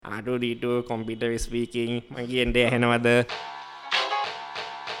R2D2 computer speaking. Magi ende ahenawada.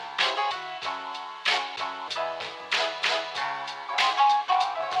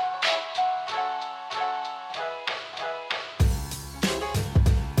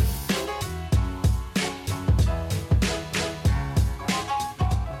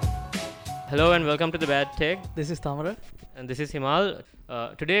 Hello and welcome to the Bad Take. This is Tamara. And this is Himal.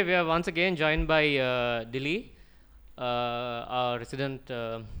 Today we are once again joined by Dilly, our resident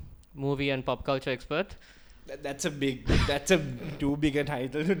movie and pop culture expert. That's too big a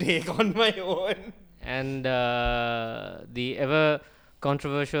title to take on my own. And the ever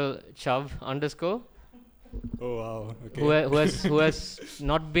controversial Chav _ Oh wow! Okay. who has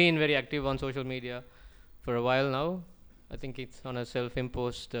not been very active on social media for a while now. I think it's on a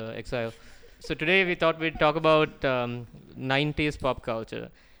self-imposed exile. So today we thought we'd talk about 90s pop culture,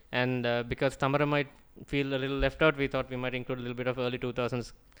 and because Tamara might feel a little left out, we thought we might include a little bit of early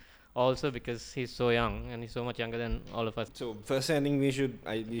 2000s also, because he's so young and he's so much younger than all of us. So first, I think we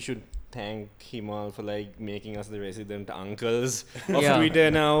should thank Himal for making us the resident uncles of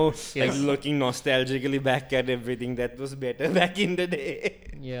Twitter now, Yes. looking nostalgically back at everything that was better back in the day.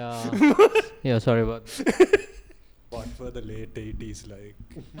 Yeah. Yeah, sorry about that. What were the late 80s like?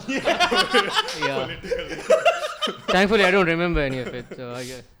 Yeah. Thankfully, I don't remember any of it. So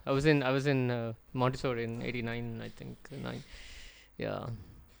I was in Montessori in '89, I think. Yeah.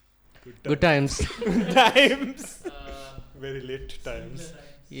 Good times. Times. Very late times.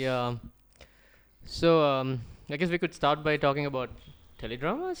 Yeah. So I guess we could start by talking about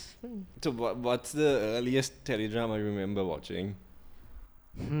teledramas. So what's the earliest teledrama you remember watching?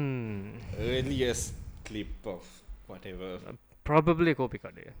 Earliest clip of whatever. Probably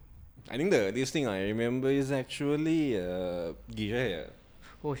Kopika Day. I think the earliest thing I remember is actually Giraya.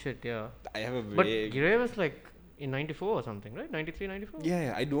 Oh shit, yeah. I have a But vague... Giray was like in 94 or something, right? 93, 94?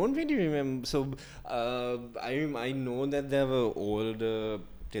 Yeah, I don't really remember. So I know that there were older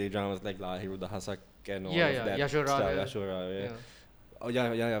teledramas like Lahiru Dahasak and all of that Yashora, stuff. yeah. Yashora, yeah. Yeah. Oh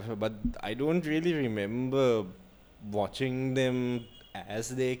yeah. But I don't really remember watching them as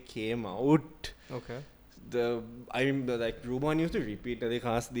they came out. Okay. I remember Ruban used to repeat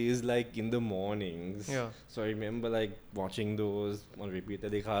telecast these in the mornings. Yeah. So I remember watching those on repeat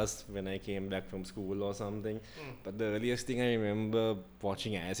telecast when I came back from school or something. But the earliest thing I remember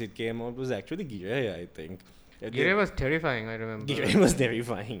watching as it came out was actually Giray, I think. Giray was terrifying, I remember. Giray was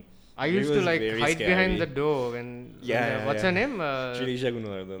terrifying. I used to hide behind the door when what's her name? Shirisha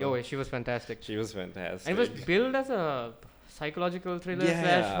Gunawardana. Oh, she was fantastic. She was fantastic. And it was billed as a psychological thriller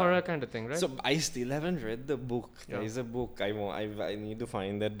 / horror kind of thing, right? So I still haven't read the book. Yeah. There is a book. I need to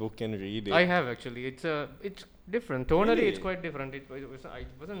find that book and read it. I have actually. It's different. Tonally, Really? it's quite different. I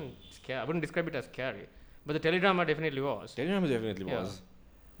wasn't scary. I wouldn't describe it as scary, but the teledrama definitely was. Teledrama definitely Yeah. was.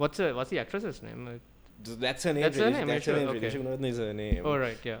 What's the actress's name? That's her name. That's her name, That's sure, her name. okay. Shirisha Gunawardana is her name. Oh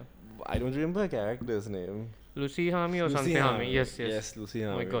right, yeah. I don't remember her character's name. Lucy Hami or something Hami. Yes. Yes, Lucy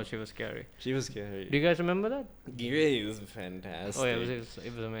Hami. Oh my god, she was scary. She was scary. Do you guys remember that? Giray is fantastic. Oh yeah,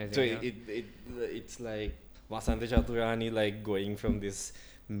 it was amazing. So yeah. it's like Vasanta Chaturani going from this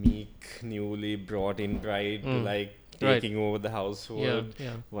meek, newly brought in bride to taking over the household,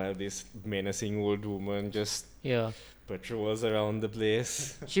 yeah. while this menacing old woman just Yeah. patrols around the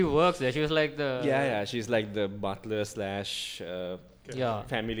place. She works there. She was like the She's like the butler /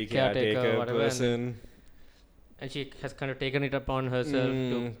 family caretaker whatever, person. and she has kind of taken it upon herself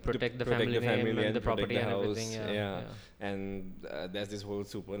to protect the family name and the property and house, everything. Yeah. And there's this whole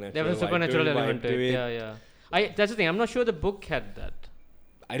supernatural. There was a supernatural vibe element to it. Yeah. That's the thing. I'm not sure the book had that.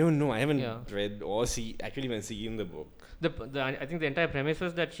 I don't know. I haven't read or even seen the book. I think the entire premise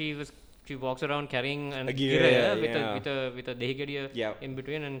was that she walks around carrying a Giraya, with a dehigadiya in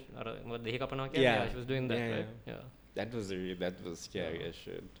between, and she was doing that, right? Yeah. That was scary as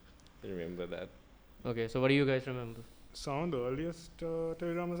shit. I remember that. Okay, so what do you guys remember? Some of the earliest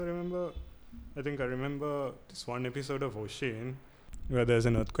teledramas I remember, I think I remember this one episode of Ocean where there's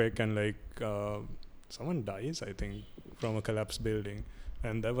an earthquake and someone dies, I think, from a collapsed building.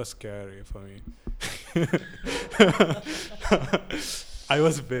 And that was scary for me. I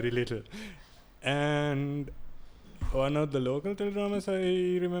was very little. And one of the local teledramas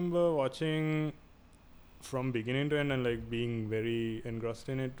I remember watching from beginning to end and being very engrossed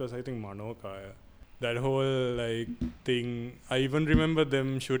in it was, I think, Manokaya. That whole thing, I even remember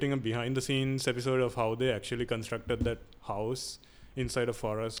them shooting a behind the scenes episode of how they actually constructed that house inside a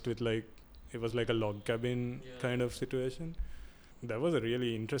forest with it was like a log cabin kind of situation. That was a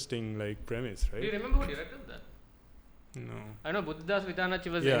really interesting premise, right? Do you remember who directed that? No. I know Buddhas Vitanachi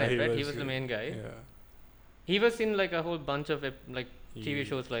was in it, right? He was the main guy. Yeah. He was in a whole bunch of TV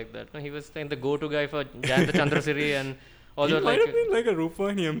shows like that. No, he was like the go-to guy for Jayanta Chandrasiri and all He those might like. have been like a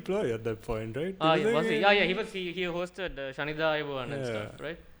Rupani employee at that point, right? Yeah, was he? Yeah, he was. He hosted Shanida Ivan and Yeah. stuff,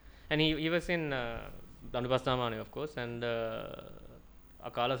 right? And he was in Dandubastamani, of course, and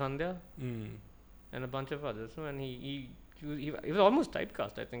Akala Sandhya and a bunch of others. So, and he was almost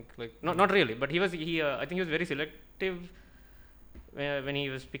typecast, I think. Like not really, but I think he was very selective when he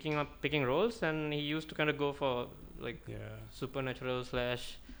was picking roles, and he used to kind of go for like supernatural /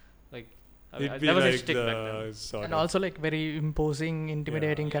 like It'd be that was his like shtick back then. the sort And of also like very imposing,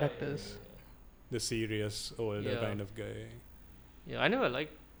 intimidating characters. the serious older kind of guy. Yeah, I never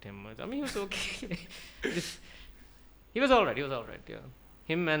liked him much. I mean, he was okay. He was alright. Yeah,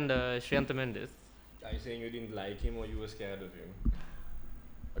 him and Shriyantha Mendes. Are you saying you didn't like him or you were scared of him?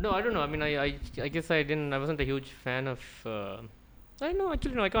 No, I don't know. I mean, I guess I wasn't a huge fan of. I know.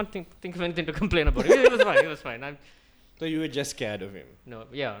 Actually, no. I can't think of anything to complain about. He was fine. He was fine. So you were just scared of him? No,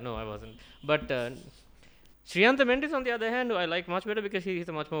 I wasn't. But Shriyantha Mendes, on the other hand, I like much better because he's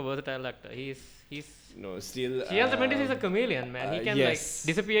a much more versatile actor. He's No, still. Shriyantha Mendes is a chameleon, man. He can like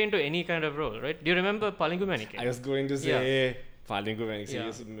disappear into any kind of role, right? Do you remember Palingu Manike? I was going to say Palingu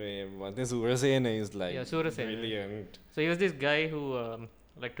Manike. Surasena is like brilliant. So he was this guy who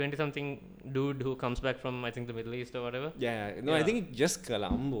like 20-something dude who comes back from I think the Middle East or whatever. I think just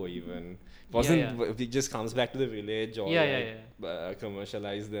Colombo even. He just comes back to the village all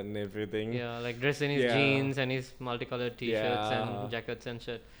commercialized and everything. Yeah, like dressed in his jeans and his multicolored t-shirts and jackets and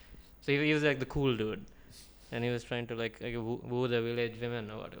shit. So he was like the cool dude. And he was trying to like woo the village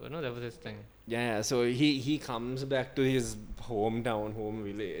women or whatever. No, that was his thing. Yeah, so he comes back to his home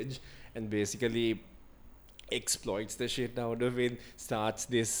village and basically exploits the shit out of it, starts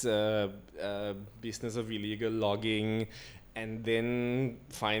this business of illegal logging, and then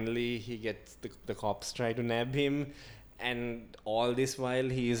finally he gets the cops try to nab him, and all this while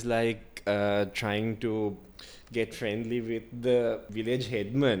he's like trying to get friendly with the village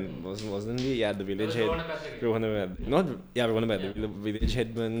headman, wasn't he? Yeah, the village head. Rohanabad, the village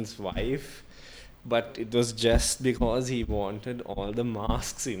headman's wife. But it was just because he wanted all the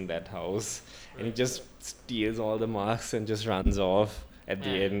masks in that house, and he just steals all the masks and just runs off at the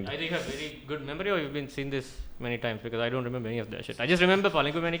end. I think I have very good memory, or you've seen this many times because I don't remember any of that shit. I just remember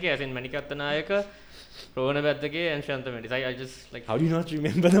Palingu Manike as in Manikatta Nayaka, Rohana Baddage and Shriyantha Mendes. I just like. How do you not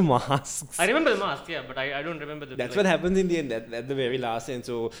remember the masks? I remember the masks, yeah, but I don't remember the. That's what happens in the end, at the very last end.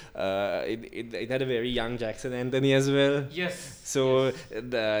 So it had a very young Jackson Anthony as well. Yes. So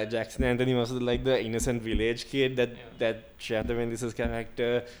the Jackson Anthony was like the innocent village kid that Shriyantha Mendes'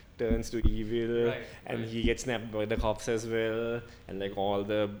 character turns to evil, and he gets snapped by the cops as well, and like all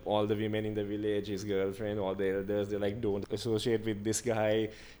the women in the village, his girlfriend, all the elders, they like don't associate with this guy.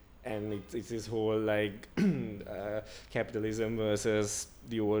 And it's this whole like capitalism versus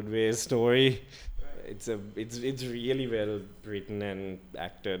the old ways story. It's really well written and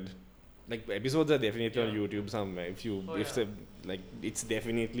acted. Like episodes are definitely on YouTube somewhere. It's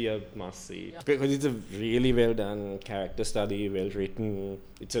definitely a must see because it's a really well done character study, well written.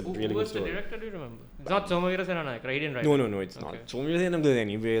 It's a really good story. Who was the director? Do you remember? It's not Somavira Senanayak, right? He didn't write. No, it's not. Somavira Senanayak is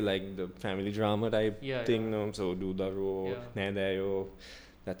anyway like the family drama type thing. No, so Dudaro, Nadayo.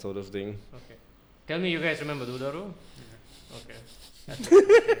 That sort of thing. Okay. Tell me you guys remember Dudaro? Yeah. Okay.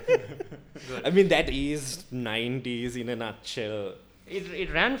 Good. I mean, that is 90s in a nutshell.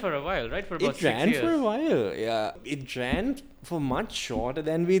 It ran for a while, right? For about 6 years. It ran for a while, yeah. It ran for much shorter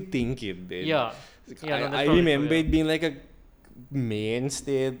than we think it did. Yeah. I remember it being like a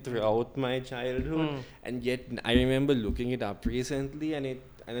mainstay throughout my childhood. And yet, I remember looking it up recently and it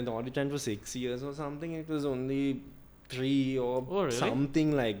only ran for 6 years or something. It was only 3 or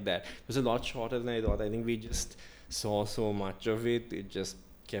something like that. It was a lot shorter than I thought. I think we just saw so much of it. It just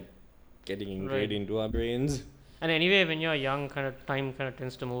kept getting ingrained into our brains. And anyway, when you're young, time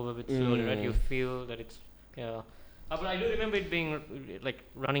tends to move a bit slowly, right? You feel that it's but I do remember it being like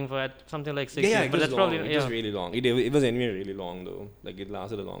running for something like 6 years. But that's long. It was really long. It was anyway really long though. Like it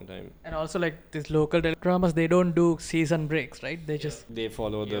lasted a long time. And also like these local dramas, they don't do season breaks, right? They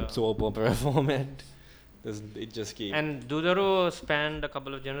follow the soap opera format. It just keeps. And Dudaro spanned a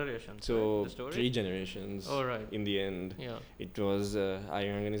couple of generations. So, right? The story? 3 generations. Oh, right. In the end. Yeah. It was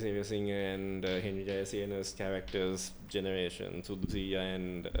Ayurangani Sevya Singh and Henry Jayasena's characters' generation. Sudusiya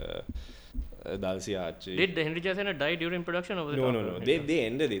and Dalsi Archie. Did Henry Jayasena die during production? No. They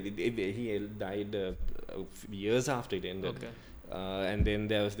ended it. He died years after it ended. Okay. And then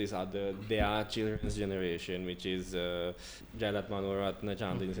there was this other, their children's generation, which is Jayalat Manoratna,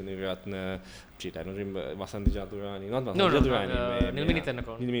 Chandini Seniratna, shit, I don't remember, Vasanthi Chaturani, not Vasanthi Chaturani. Nilmini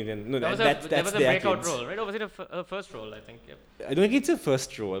Tennakon. No, That was a their breakout kids. role, right? Or was it a first role, I think? Yep. I don't think it's a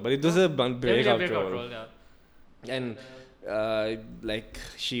first role, but it was a breakout role. Yeah. And like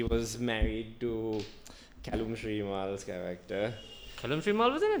she was married to Callum Srimal's character. Callum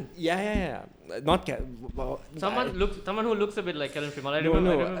Srimal was in it? Yeah. Not Someone who looks a bit like Callum Srimal. I No,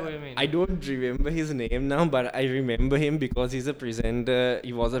 remember what you mean. I don't remember his name now, but I remember him because he's a presenter.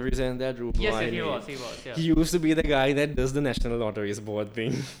 He was a presenter at Roop Yes, One. he was. Yeah. He used to be the guy that does the National Lotteries board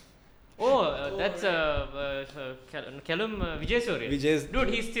thing. Oh, that's Callum Vijay Surya. Dude,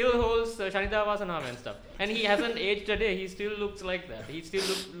 he still holds Shanita Vasanam and stuff. And he hasn't aged a day. He still looks like that. He still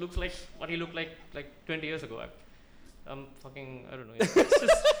looks like what he looked like 20 years ago. I don't know. It's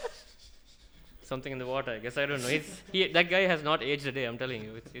just something in the water, I guess. I don't know. That guy has not aged a day, I'm telling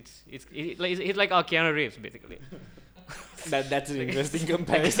you. He's like our Keanu Reeves, basically. That's an interesting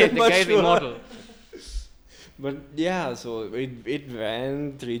comparison. The guy is immortal. But yeah, so it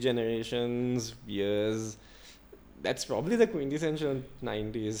ran 3 generations, years. That's probably the quintessential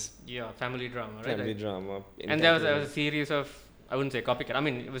 90s Yeah, family drama, right? family drama. And there was a series of, I wouldn't say copycat. I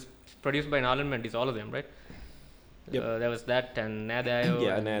mean, it was produced by Nalan Mendes, all of them, right? Yep. There was that and Nadayo.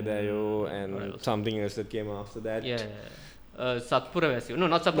 Yeah, Nadayo and something else that came after that. Yeah. Satpura Vesio. No,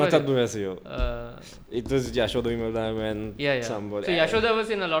 not Satpura. Not Satpura Vesio. It was Yashoda Vimaladam and somebody. So Yashoda was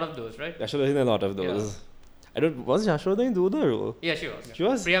in a lot of those, right? Yashoda was in a lot of those. Was Yashoda in Duda role? Yeah, she was. She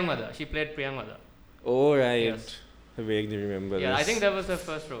was? Priyang Mada. She played Priyang Mada. Oh, right. Yes. I vaguely remember this. Yeah, I think that was her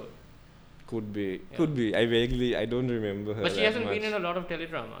first role. Could be. I don't remember her. But she hasn't much. been in a lot of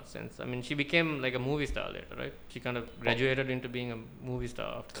teledramas since. I mean, she became like a movie star later, right? She kind of graduated into being a movie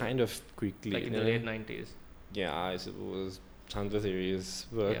star after. Kind of quickly. Like in the late 90s. Yeah, I suppose. Chandra series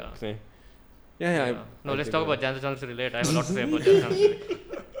work. Yeah. Yeah. No, let's talk about Janta Chandrasuri later. I have a lot to say about Janta Chandrasuri.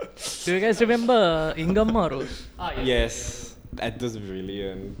 Do you guys remember Ingamma Rose? Yes. That was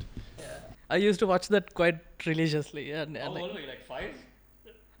brilliant. I used to watch that quite religiously. How old were you, like 5?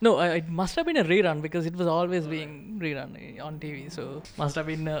 No, it must have been a rerun because it was always being rerun on TV. So must have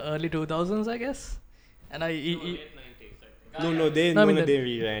been early 2000s, I guess. And late 90s, I think. No, they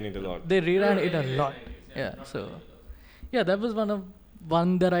reran it a lot. They reran it a lot. Yeah, so yeah, that was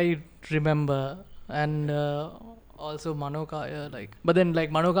one that I remember, and also Manokaya. But then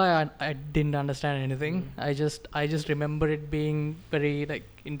Manokaya, I didn't understand anything. I just remember it being very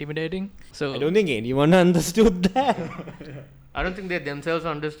intimidating. So I don't think anyone understood that. I don't think they themselves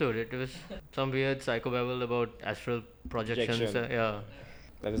understood it. It was some weird psychobabble about astral projections. That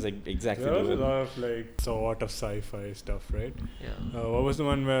was exactly there was a lot of sort of sci-fi stuff, right? Yeah. What was the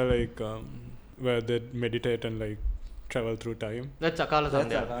one where they meditate and travel through time? That's Akala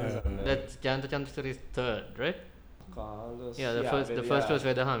Sandhya. Sandhya. That's Janta Chandrasuri's third, right? Carlos. Yeah, the first was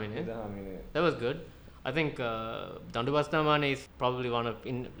Vedahamine. That was good. I think Dandubastamani is probably one of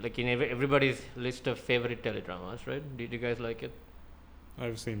everybody's list of favorite teledramas, right? Did you guys like it?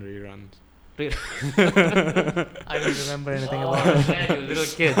 I've seen reruns. I don't remember anything about it. Yeah, you little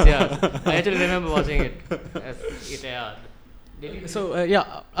kids, yeah. I actually remember watching it as it aired. So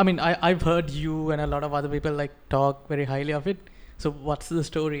I mean, I've heard you and a lot of other people talk very highly of it. So what's the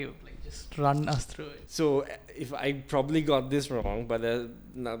story? Just run us through it. So if I probably got this wrong, but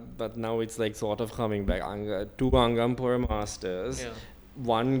now it's sort of coming back. Two Angampura masters. Yeah.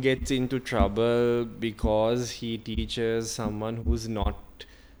 One gets into trouble because he teaches someone who's not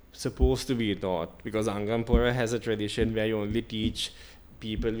supposed to be taught, because Angampura has a tradition where you only teach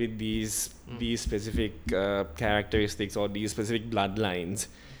people with these specific characteristics or these specific bloodlines,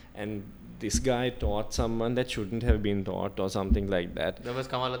 and this guy taught someone that shouldn't have been taught or something like that. That was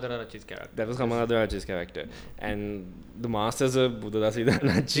Kamaladhara Rachi's character. And the masters of Buddhadasi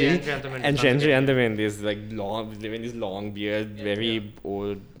Danachi and Shendri and the Vendis, live in this long beard, very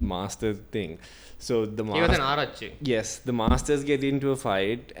old master thing. So the he was an Arachi. Yes, the masters get into a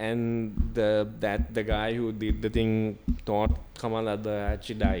fight, and the guy who did the thing taught Kamaladhara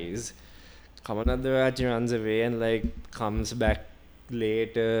dies. Kamaladhara runs away and comes back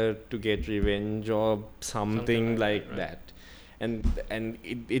later to get revenge or something like that. And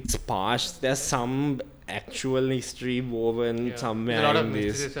it's partial. There's some actual history woven somewhere a lot in of this.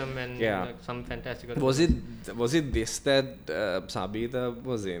 mysticism and some fantastical. Was it this that Sabita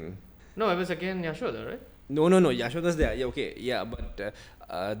was in? No, it was again Yashoda, right? No. Yashoda's there. Yeah, okay. Yeah, but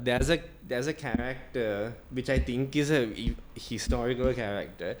there's a character which I think is a historical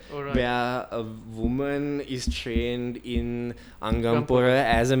character where a woman is trained in Angampura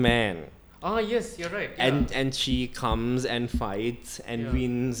as a man. Ah, yes, you're right. Yeah. And she comes and fights and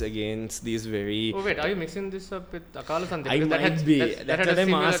wins against these very. Oh wait, are you mixing this up with Akala Sandhi? I might be. That's what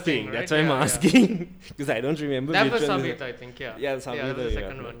I'm asking. That's why I'm asking because I don't remember. That which was one is- Sabita, I think. Yeah. Yeah, Sabita, that was the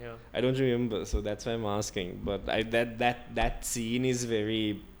second one. Yeah. I don't remember, so that's why I'm asking. But that scene is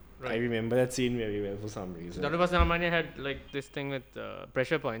very. Right. I remember that scene very well for some reason. Dharubasa Ramanya had like this thing with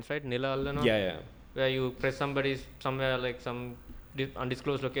pressure points, right? Nila Allano. Yeah. Where you press somebody's somewhere like some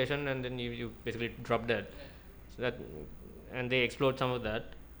undisclosed location and then you basically drop dead. So that, and they explored some of that,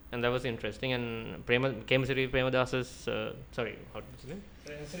 and that was interesting. And Kemasiri Premadas's sorry, what's his name?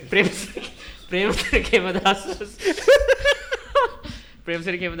 Premasiri Kemadas's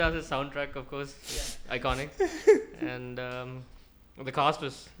Premasiri Kemadas's soundtrack, of course, iconic, and the cast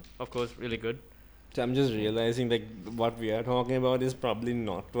was, of course, really good. So I'm just realizing like what we are talking about is probably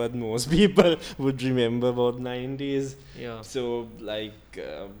not what most people would remember about 90s. Yeah. So like.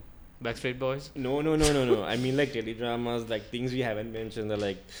 Backstreet Boys? No. I mean like teledramas, like things we haven't mentioned are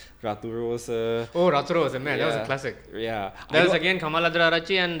like Ratu Rosa. Oh, Ratu Rosa, man, that was a classic. Yeah. That was again Kamaladra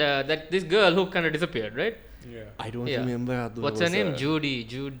Arachi and that this girl who kind of disappeared, right? Yeah. I don't remember Ratu What's Rosa. her name?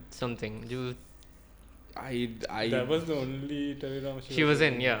 Jude something. Jude. That was the only teledrama She was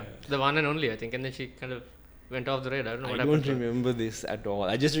in, the one and only, I think, and then she kind of went off the radar. I don't know what happened. I don't remember this at all.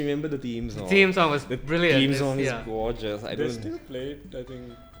 I just remember the theme song. The theme song was brilliant. The theme song is gorgeous. They still play it, I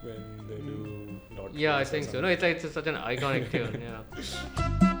think, when they do Dot Yeah, I Plays or think so. something. No, it's such an iconic tune. Yeah.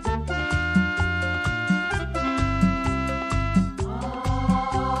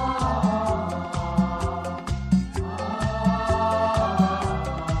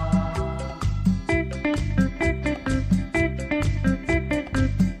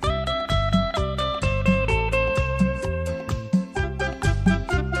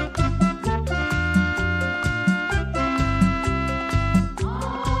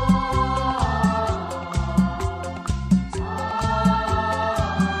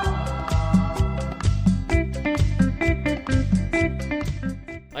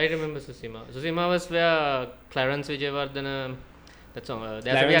 I remember Susima. Susima was where Clarence Vijayawardena. That song.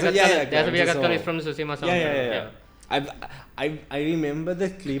 There's a Vyakatkal is from the Susima song. Yeah. I remember the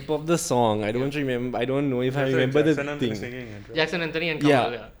clip of the song. I don't remember. I don't know if I remember the thing. Singing it, right? Jackson Anthony and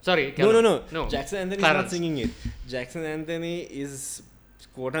Kamal. Yeah. Sorry. No. Jackson Anthony is not Clarence. singing it. Jackson Anthony is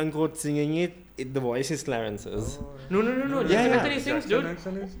quote unquote singing it. The voice is Clarence's. No. Jackson Anthony sings, dude.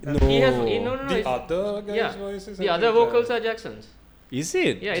 No. No. The other guy's voices. The other vocals are Jackson's. Is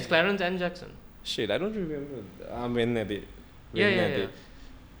it? Yeah, it's Clarence and Jackson. Shit, I don't remember. When Yeah.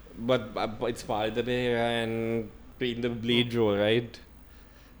 But it's part of the and in the bleed role, right?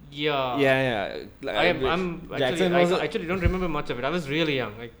 Yeah. Yeah. I actually don't remember much of it. I was really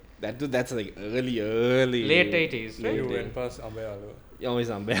young. Like that's like early. late 80s. Right? You went past Ambayalu. Always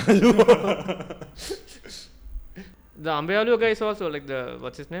Ambayalu. The Ambayalu guy is also like the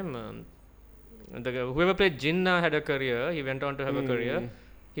what's his name? Whoever played Jinnah had a career. He went on to have a career.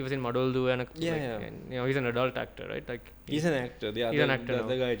 He was in Madoldu and and, he's an adult actor, right? Like he's an actor. The he's an actor.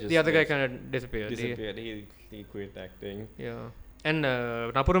 The other guy kind of disappeared. He quit acting. Yeah. And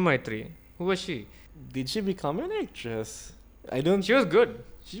Napura Maitri, who was she? Did she become an actress? I don't. She was good.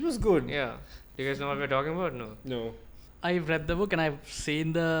 She was good. Yeah. Do you guys know what we're talking about? No. No. I've read the book and I've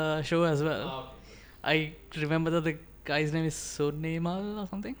seen the show as well. I remember that the guy's name is Sonemal or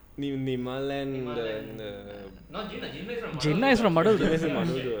something. Nimal and Not Jinnah. Jinnah is from Madoldu. Jinnah is from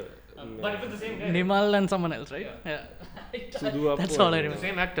Madoldu. But it was the same guy. Nimal and someone else, right? Yeah. That's all I remember. The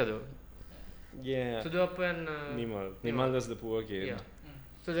same actor though. Yeah. Sudhappa and Nimal was the poor kid. Yeah.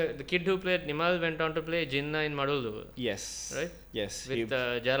 So the kid who played Nimal went on to play Jinnah in Madoldu. Yes. Right? Yes. With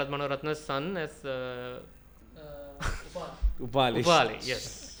Jayaraj Manoratna's son as Upali.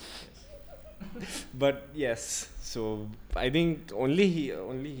 Yes. But yes, so I think only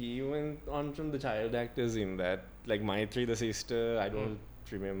he went on from the child actors in that. Like Maitri, the sister, I don't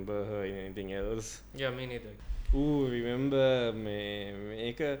remember her in anything else. Yeah, me neither. Ooh, remember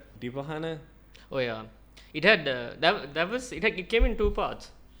Meka Dipahana? Oh yeah, it had it came in two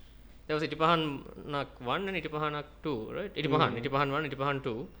parts. There was Itipahanak 1 and Itipahanak 2, right? Itipahan 1, Itipahan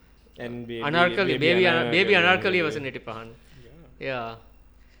 2. And baby Anarkali was in Itipahan. Yeah.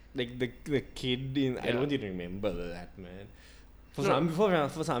 Like the kid in I don't even remember that, man. For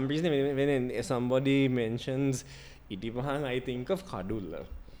some reason when somebody mentions Itipahan, I think of Kadul.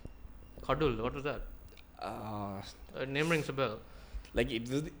 Kadul, what was that? Name rings a bell. Like it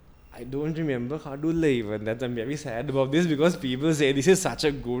was. I don't remember Kadul even. That I'm very sad about this because people say this is such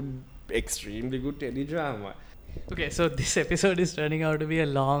a good, extremely good teledrama. Okay, so this episode is turning out to be a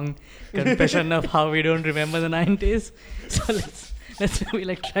long confession of how we don't remember the 90s. So we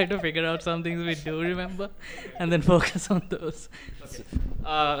like try to figure out some things we do remember, and then focus on those. Okay.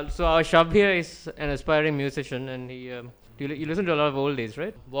 So our Shab here is an aspiring musician, and he you listen to a lot of old days,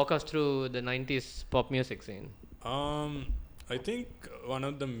 right? Walk us through the 90s pop music scene. I think one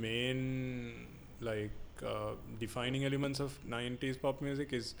of the main defining elements of 90s pop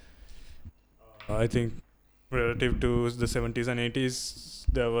music is I think relative to the 70s and 80s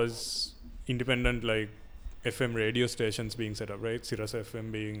there was independent FM radio stations being set up, right? Sirius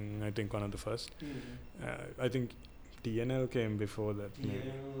FM being I think one of the first. I think TNL came before that,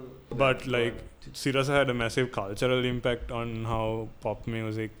 maybe. But Sirius had a massive cultural impact on how pop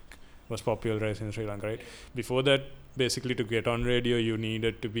music was popularized in Sri Lanka, right? Before that, basically to get on radio you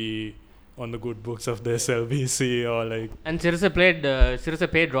needed to be on the good books of the SLBC or And Sirius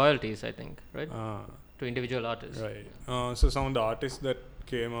paid royalties, I think, right? To individual artists. Right. So some of the artists that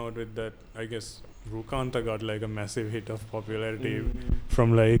came out with that, I guess Rukanta got a massive hit of popularity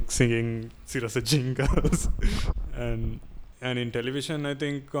from singing Sirius jingles. and in television, I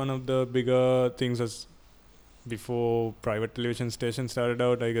think one of the bigger things was before private television stations started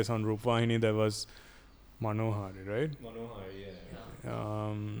out, I guess on Rupavahini there was Manohari, right? Manohari,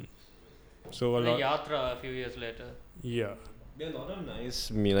 yeah. So a lot. Yatra a few years later. Yeah. There are a lot of nice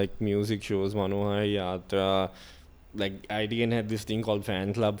music shows. Manohari, Yatra. IDN had this thing called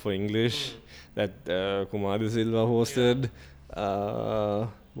Fan Club for English that Kumar De Silva hosted.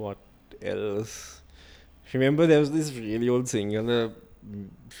 What else? Remember there was this really old singular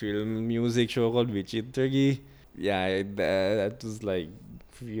film music show called Vichitragi. Yeah, that was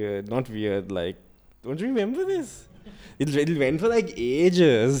weird. Not weird, don't you remember this? It went for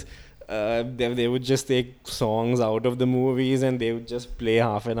ages. They would just take songs out of the movies and they would just play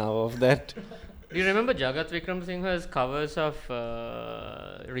half an hour of that. Do you remember Jagat Vikram Singha's covers of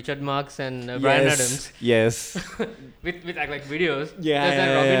Richard Marx and Bryan Adams? Yes. with videos. Yeah. There's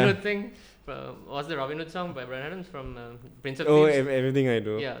that Robin Hood thing. Was the Robin Hood song by Bryan Adams from Prince of Thieves? Oh, Everything I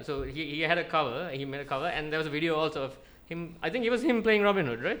Do. Yeah, so he had a cover, he made a cover, and there was a video also of him. I think it was him playing Robin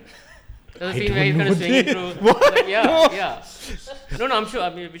Hood, right? There's a scene where he's kind of swinging through. What? Yeah. No, I'm sure. I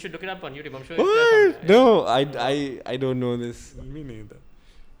mean, we should look it up on YouTube. I'm sure. What? No, I don't know this. Me neither.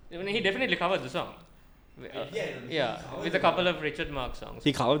 I mean, he definitely covered the song. With a couple of Richard Marx songs.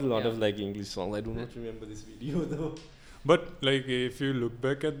 He covered a lot of English songs. I do not remember this video though. But if you look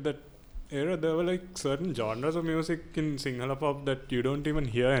back at that era, there were certain genres of music in Sinhala pop that you don't even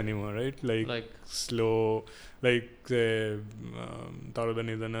hear anymore, right? Like slow, say Taruda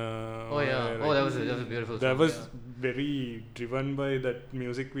Nidana. Oh yeah. That was a beautiful song. That was very driven by that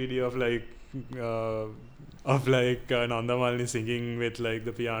music video of Nandamalini singing with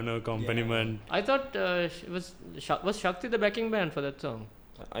the piano accompaniment. I thought was Shakti the backing band for that song?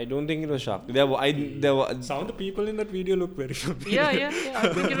 I don't think it was Shakti. There were some of the people in that video look very familiar. Yeah. I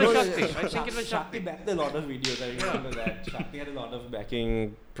think it was Shakti. I think it was Shakti backed a lot of videos. I remember that. Shakti had a lot of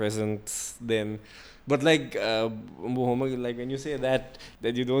backing presence then. But when you say that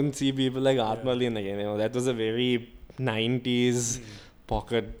you don't see people like Atmalin again, that was a very 90s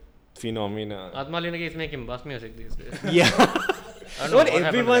pocket phenomena. Atmalin is making bus music these days. Yeah. What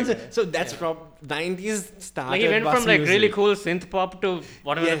everyone's so that's from 90s started. He went bus from music. really cool synth pop to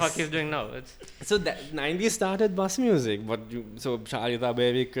whatever the fuck he's doing now. So that 90s started bus music, but so Charita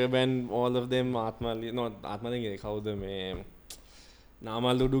Bevikram and all of them, Atmalin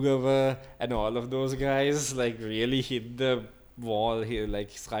Nama Ludugava and all of those guys really hit the wall here,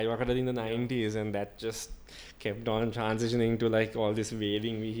 skyrocketed in the 90s, and that just kept on transitioning to all this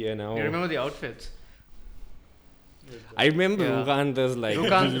waving we hear now. You remember the outfits? I remember Rukanta's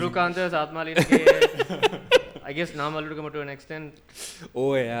Rukanta's Atmalin. I guess Nama Ludugava to an extent.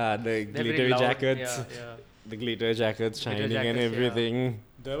 Oh yeah, the glitter jackets. Yeah. The glitter jackets shining and everything. Yeah.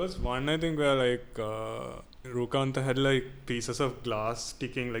 There was one I think where Rukanta had pieces of glass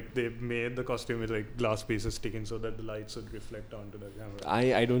sticking, they made the costume with glass pieces sticking so that the lights would reflect onto the camera.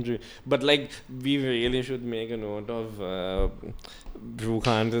 I don't but we really should make a note of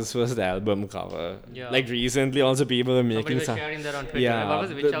Rukanta's first album cover. Yeah. Recently also people are making somebody was sharing that on Twitter. Yeah, What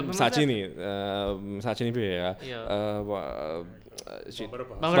was it? Which album Sachini Pereira. Yeah.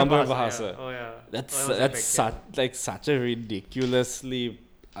 Bambara Bahasa. Oh yeah. That's such a ridiculously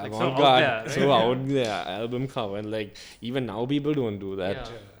avant-garde, so out there album cover, and even now people don't do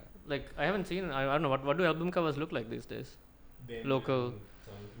that. Yeah. I haven't seen. I don't know what do album covers look like these days. Local.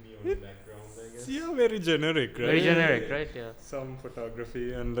 Yeah, very generic, right? Very generic, right? Yeah. Some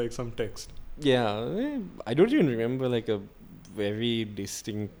photography and some text. Yeah, I don't even remember a very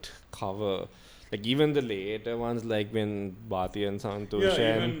distinct cover. Like even the later ones, like when Bhati and Santosh Yeah,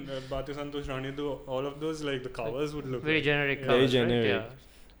 and even Bhati Santosh Ranidu, all of those, like the covers would look very like, generic yeah. covers, very right? generic.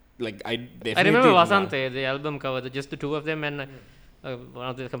 Yeah. Like I I definitely remember not- Vasante, the album cover, just the two of them, and one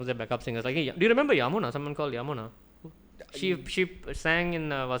of them comes the backup singers. Like, hey, do you remember Yamuna? Someone called Yamuna. She sang in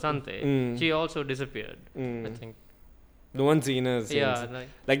Vasante. Mm. She also disappeared. Mm. I think. No one's seen her since. Yeah.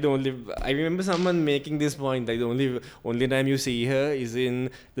 Like the only, I remember someone making this point. Like the only time you see her is in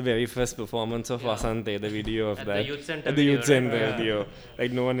the very first performance of Vasante, the video of At that. the youth center. At the video, youth center right? Yeah. video.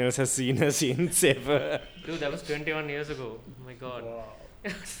 Like no one else has seen her since ever. Dude, that was 21 years ago. Oh my god. Wow.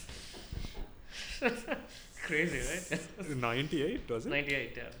 Crazy, right? 98, was it?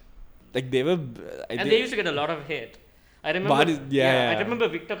 98, yeah. Like they were. And they used to get a lot of hate. I remember. But yeah. I remember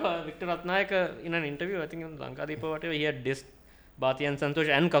Victor Ratnayaka in an interview, I think in Lanka or whatever, he had dissed Bhati and Santosh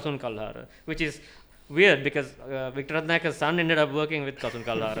and Kasun Kalhara, which is weird because Victor Ratnayaka's son ended up working with Kasun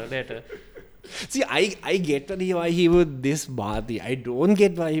Kalhara later. See, I get why he would this Bhati. I don't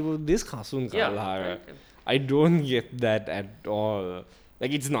get why he would this Kasun Kalhara. Right. I don't get that at all.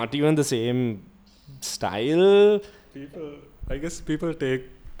 Like it's not even the same style. I guess people take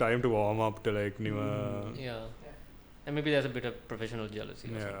time to warm up to like newer. Yeah. And maybe there's a bit of professional jealousy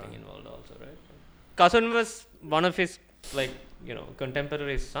or Yeah. something involved also, right? Kasun was one of his, like,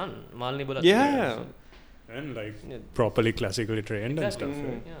 contemporary son, Malini Bulak. Yeah. And like Yeah. properly classically trained Exactly. and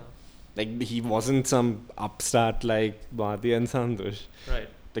stuff. Right? Yeah. Like he wasn't some upstart like Bhati and Santosh. Right.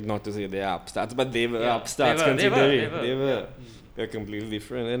 Like not to say they are upstarts, but they were Yeah. upstarts They were, considering. they were. They're completely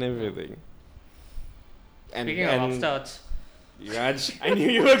different and everything. And, Speaking of upstarts, Raj, I knew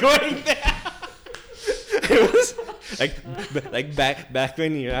you were going there. It was like back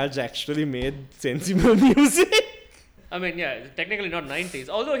when Raj actually made sensible music. I mean, yeah, technically not 90s.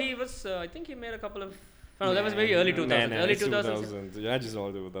 Although he was, I think he made a couple of. No, that was very early 2000s. Early 2000s. Raj is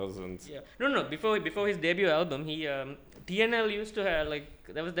all the 2000s. Yeah. No. Before his debut album, he TNL used to have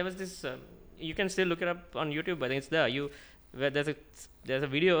there was this. You can still look it up on YouTube. I think it's there. Where there's a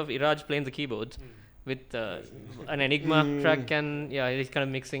video of Iraj playing the keyboards with an Enigma track, and he's kind of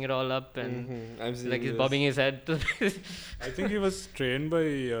mixing it all up, and I've seen like he's this. bobbing his head. I think he was trained by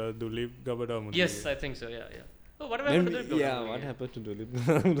Dulip Gabadamudali. Yes, I think so. Yeah. Oh, what happened to Dulip Yeah, Gabadamudali? what happened to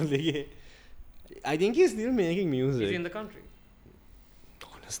Dulip? I think he's still making music. Is he in the country?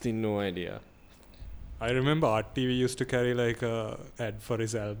 Honestly, no idea. I remember RTV used to carry like a ad for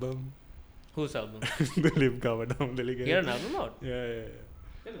his album. Whose album? Dulip Gabadamudali. He had an album out. Yeah.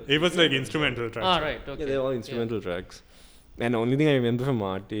 It was like instrumental tracks. Ah, right. Okay. Yeah, they're all instrumental tracks. And the only thing I remember from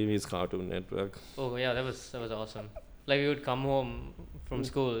RTV is Cartoon Network. Oh yeah, that was awesome. Like we would come home from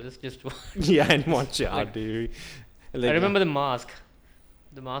school, just Yeah, and watch RTV. Like, I remember the Mask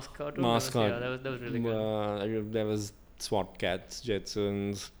cartoon. Mask Yeah, cartoon. that was really good. There was SWAT Cats,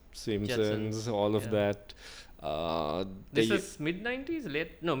 Jetsons, Simpsons, Jetsons, all of yeah. that. This the is mid 90s,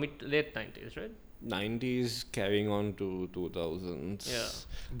 late 90s, right? 90s carrying on to 2000s. Yeah.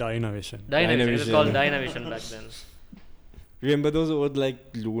 Dynavision. Dynavision. It was Dynavision. called Dynavision back then. Remember those old like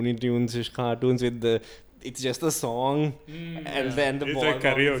Looney Tunes-ish cartoons with it's just a song and then the It's ball like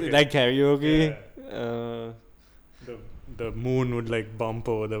karaoke. like karaoke. The moon would like bump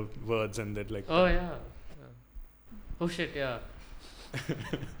over the words and that like. Oh yeah. Oh shit, yeah.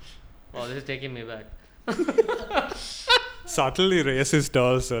 Wow, this is taking me back. Subtly racist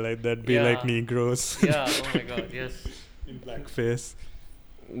also, like that'd be Yeah. like Negroes Yeah. Oh my god. Yes. in blackface.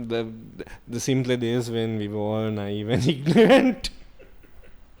 The simpler days when we were all naive and ignorant.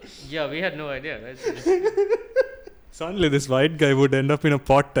 Yeah, we had no idea, right? So just- Suddenly, this white guy would end up in a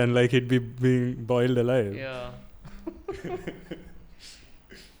pot and like he'd be being boiled alive. yeah.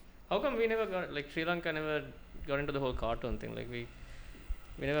 How come we never got Sri Lanka never got into the whole cartoon thing? Like we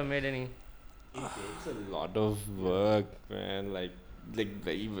never made any. It takes a lot of work, man. Like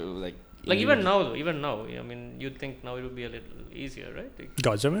Even now, I mean, you'd think now it would be a little easier, right?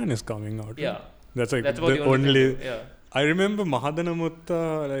 Gajaman is coming out. Yeah. Right? That's like That's what the the only only. thing, yeah. I remember Mahadana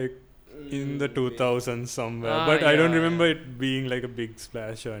Mutta like in the 2000s somewhere, Ah, but I don't yeah, remember yeah. it being like a big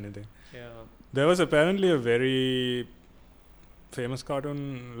splash or anything. Yeah. There was apparently a very famous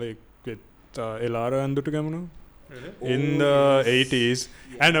cartoon like with Elara and Dutugamunu Really? in the 80s,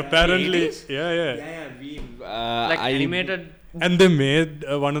 and apparently 80s? yeah. Like animated. And they made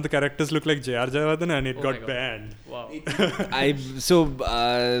one of the characters look like J.R. Jayawardena and it Oh my got God. banned. Wow.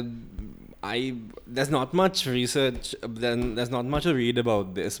 There's not much research, then there's not much to read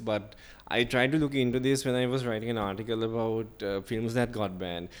about this, but I tried to look into this when I was writing an article about films that got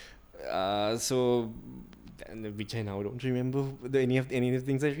banned. Which I now don't remember any of the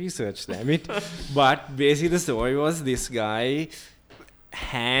things I researched, damn it. But basically the story was this guy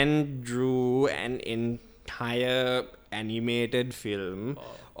hand drew an entire animated film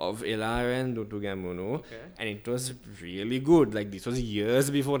of Elara and Dutugamunu, and it was really good. Like, this was years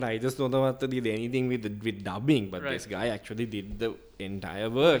before Titus Nodavatta did anything with dubbing, but this guy actually did the entire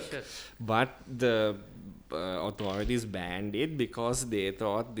work. But the authorities banned it because they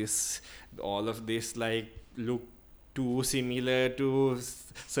thought all of this like looked too similar to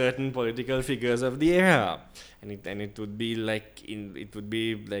certain political figures of the era, and it would be like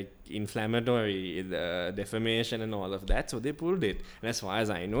inflammatory, defamation and all of that. So they pulled it. And as far as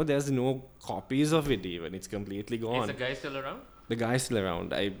I know, there's no copies of it even. It's completely gone. Is the guy still around? The guy's still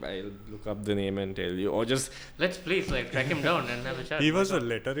around. I'll look up the name and tell you, or just let's please track him down and have a chat. He was a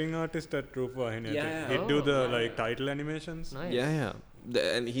lettering artist at Troopa. He'd do the title animations. Nice. Yeah.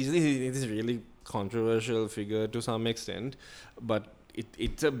 And he's this really controversial figure to some extent, but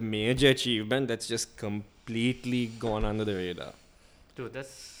it's a major achievement that's just completely gone under the radar. Dude,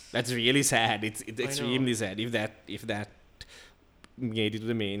 that's really sad. It's extremely sad. If that made it to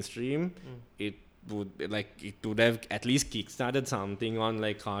the mainstream, it would have at least kickstarted something on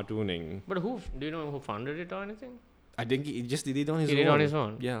cartooning. But do you know who funded it or anything? I think he just did it on his own. He did it on his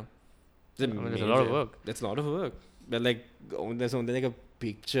own? Yeah. There's a lot of work. That's a lot of work. But there's only a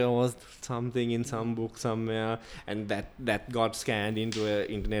picture or something in some book somewhere, and that got scanned into an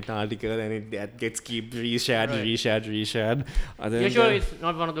internet article, and that gets reshared. You're sure it's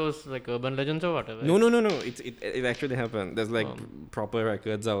not one of those urban legends or whatever? No. It actually happened. There's proper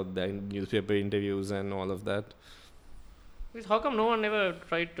records out there, newspaper interviews and all of that. How come no one ever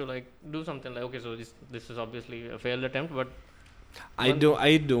tried to do something so this is obviously a failed attempt, but I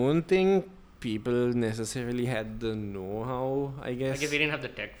don't think people necessarily had the know-how, I guess. I guess we didn't have the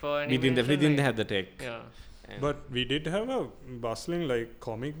tech for animation. We definitely didn't have the tech. Yeah. But we did have a bustling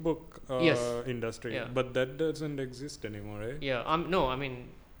comic book industry. Yeah. But that doesn't exist anymore, right? Yeah. No, I mean,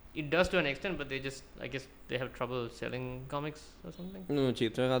 it does to an extent, but I guess they have trouble selling comics or something. No,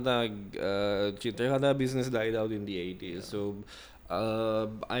 Chitrakatha business died out in the 80s. Yeah. So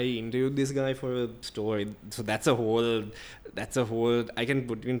I interviewed this guy for a story. So that's a whole. I can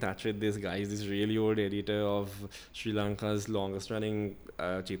put you in touch with this guy. He's this really old editor of Sri Lanka's longest running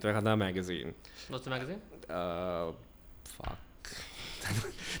Chitrakatha magazine. What's the magazine? Fuck.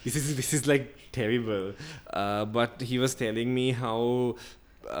 This is terrible. But he was telling me how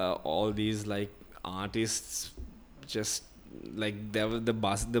all these artists just there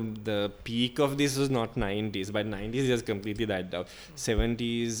was the peak of this was not 90s. By 90s it just completely died down.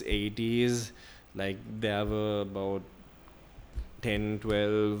 70s, 80s, there were about 10,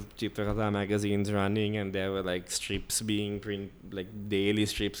 12 Chitrakatha magazines running, and there were strips being print, daily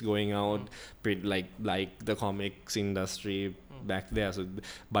strips going out, print like the comics industry back there. So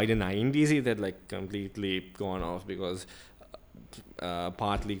by the 90s it had completely gone off because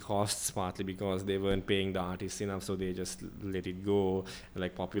partly costs, partly because they weren't paying the artists enough, so they just let it go.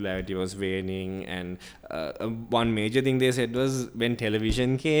 Popularity was waning, and one major thing they said was when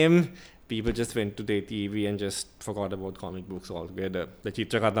television came, people just went to the TV and just forgot about comic books altogether, the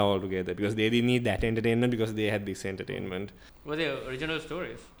Chitrakatha altogether, because they didn't need that entertainment because they had this entertainment. Were they original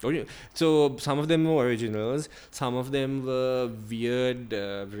stories? So some of them were originals, some of them were weird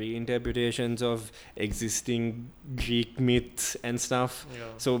reinterpretations of existing Greek myths and stuff. Yeah.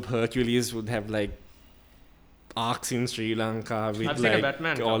 So Hercules would have arcs in Sri Lanka with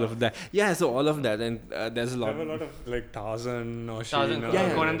Batman all of that. Yeah, so all of that, and there's a lot. There were a lot of Tarzan or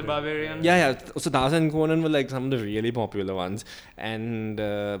Conan the Barbarian. Yeah. So Tarzan and Conan were some of the really popular ones, and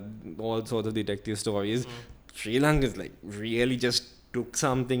all sorts of detective stories. Sri Lanka is really just took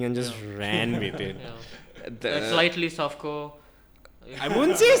something and just ran with it. Slightly softcore. I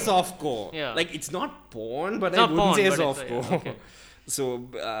wouldn't say softcore. Yeah. It's not porn, but I wouldn't say softcore. Okay. So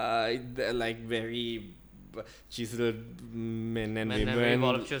very chiseled men and women. Very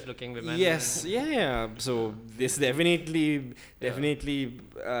voluptuous looking women. Yes, yeah. So this definitely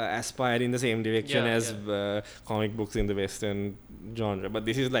aspired in the same direction as comic books in the Western genre. But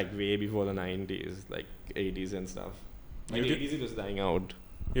this is way before the 90s, 80s and stuff. In the 80s it was dying out.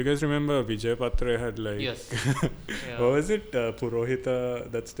 You guys remember Vijay Patre had Yes. what was it?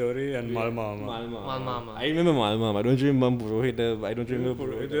 Purohita, that story, and Malmama. Malmama. I remember Malmama. I don't remember Purohita. I don't remember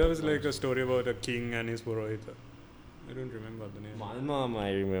Purohita. There was a story about a king and his Purohita. I don't remember the name. Malmama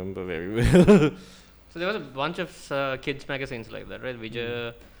I remember very well. So there was a bunch of kids magazines like that, right?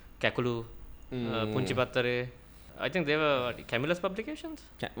 Vijay, Kakulu, Punchi Pattare. I think they were Camillus publications.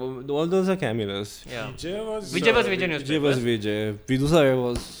 All those are Camillus. Yeah. Vijay was Vijay newspaper. Vijay was Vijay. Vidusara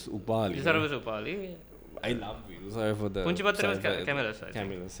was Upali. Vidusara was Upali. I love Vidusara for the. Punchi Pattare was Camillus.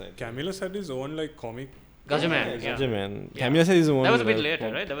 Camillus side. Camillus had his own comic Gajaman. Yeah. Gajaman. Yeah. Camila said is the one. That was a bit like,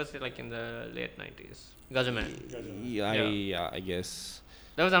 later, right? That was like in the late 90s. Gajaman. Yeah, I guess.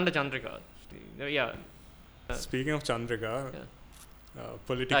 That was under Chandrika. Yeah. Speaking of Chandrika, Yeah.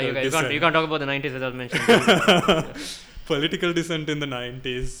 political You dissent. can't talk about the 90s without mentioning. Political dissent in the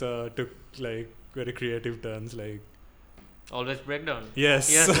 90s took like very creative turns. Like Always Breakdown.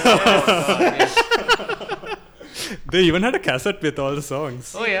 yes, Yes. Oh, God, yes. they even had a cassette with all the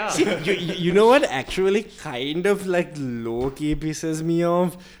songs. Oh yeah. you know what actually kind of like low-key pisses me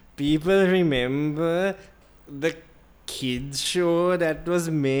off? People remember the kids show that was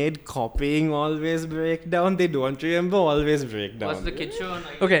made copying Always Breakdown. They don't remember Always Breakdown. What's the kid show on?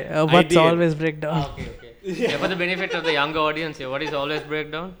 Okay, what's did. always breakdown? Okay. Yeah, for the benefit of the younger audience here, what is Always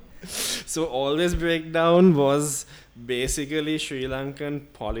Breakdown? So Always Breakdown was basically Sri Lankan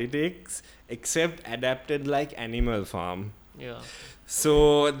politics except adapted like Animal Farm. Yeah.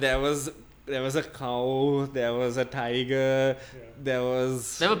 So there was a cow, there was a tiger, there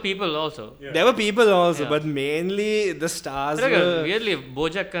were people also. Yeah. There were people also, Yeah. but mainly the stars It's like a were. weirdly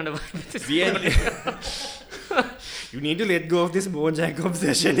Bojack kind of vibe. Weirdly. You need to let go of this Bojack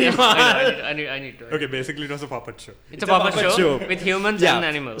obsession. I need to. Okay, basically it was a puppet show. It's a puppet show show. with humans Yeah. and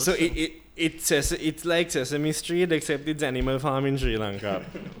animals. So it's like Sesame Street except it's Animal Farm in Sri Lanka.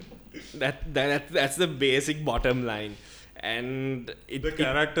 That's the basic bottom line. And The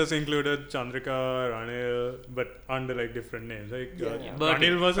characters included Chandrika, Ranil, but under like different names. Like Bertie.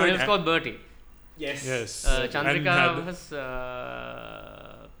 Ranil was Ranil like was called Bertie. yes, Chandrika and had was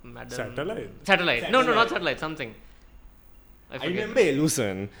Madam Satellite. No, not Satellite. Something. I I forget. remember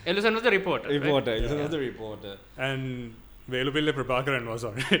Elusen. Elusen was the reporter. Right? Elusen was the reporter. And Velupille Prabhakaran was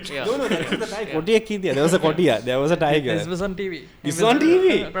on it. Yeah. No, that was the tiger. Kotiya Kidya. There was a Kotiya. There was a tiger. This was on TV. This was on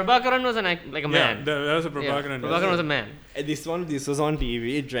TV. Prabhakaran was like a man. Yeah, there was a Prabhakaran. Prabhakaran was a man. This was on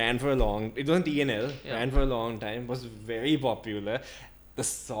TV. It ran for a long. It was on TNL. Yeah. Ran for a long time. Was very popular.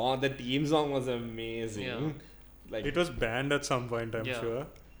 The theme song was amazing. Yeah. Like It was banned at some point, I'm Yeah. sure.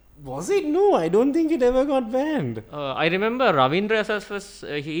 was it? No, I don't think it ever got banned. I remember Ravindra Asas was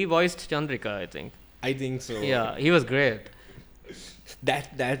he voiced Chandrika, I think. I think so. Yeah, he was great.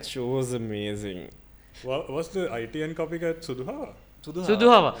 That show was amazing. Was the ITN copycat Sudhuhava?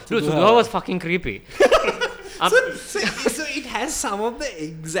 Sudhuhava. Dude, Sudhuhava was fucking creepy. So it has some of the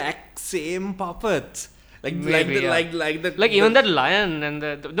exact same puppets. Maybe, yeah. Like Even that lion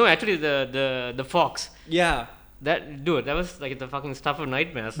and no, actually the fox. Yeah. That was like the fucking stuff of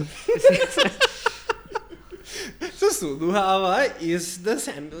nightmares. So Sudhuhava is the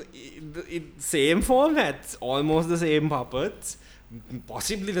same formats, almost the same puppets,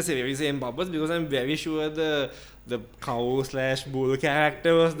 possibly the very same puppets, because I'm very sure the cow/bull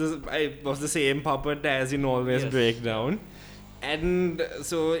character was the same puppet as in Always Yes. Breakdown, and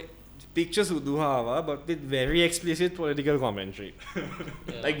so picture Sudhuhava but with very explicit political commentary,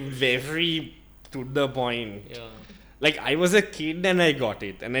 like very to the point. Yeah. Like I was a kid and I got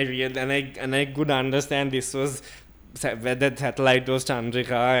it, and I could understand this was that Satellite was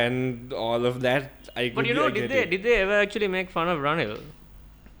Chandrika and all of that. But did they ever actually make fun of Ranil?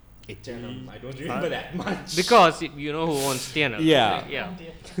 I don't remember that much. Because you know who owns TNL. Yeah. Yeah.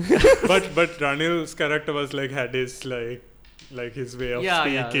 but Ranil's character was like had his like his way of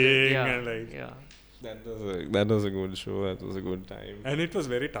speaking and like Yeah. That was a good show. That was a good time. and it was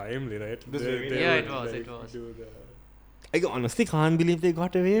very timely, right? was very timely. would, Yeah, like, it was. do the- I honestly can't believe they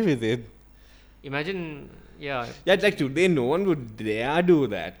got away with it. Imagine, yeah. Yeah, like today, no one would dare do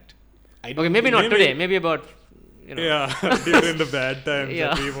that. Okay, maybe not maybe- today. Maybe about, Yeah, during the bad times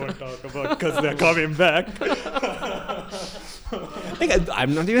Yeah. that we won't talk about because they're coming back. Like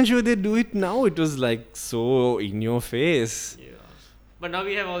I'm not even sure they do it now. It was like so in your face. Yeah. But now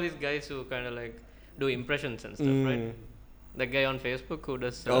we have all these guys who kind of like do impressions and stuff, right? The guy on Facebook who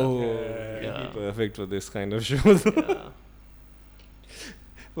does. He'd be perfect for this kind of show. Yeah.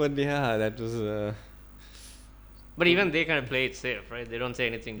 But yeah, that was. But even they kind of play it safe, right? They don't say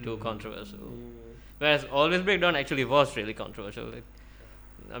anything too controversial. Whereas Always Breakdown actually was really controversial. Like,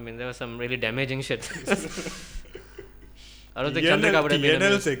 I mean, there was some really damaging shit. I don't think Chandrika would have been TNL's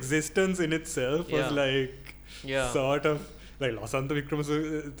amused. existence in itself was like sort of like Lasantha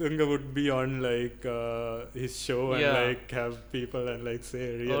Vikramatunga would be on like his show and like have people and like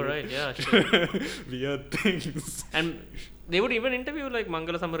say really weird things. And they would even interview like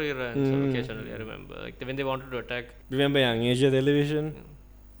Mangala Samarira and so occasionally, I remember. Like when they wanted to attack. Remember Young Asia Television?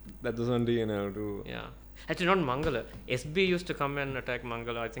 That was on DNL too. Yeah. Actually, not Mangala. SB used to come and attack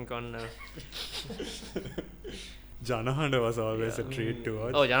Mangala, I think on... Janahanda was always a treat to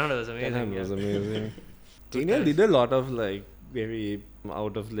watch. Oh, Janahanda was amazing. That was amazing. DNL did a lot of like very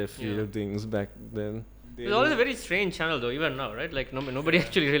out of left field things back then. It's always a very strange channel though, even now, right? Like nobody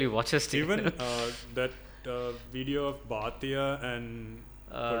actually really watches it. Even that video of Bhatia and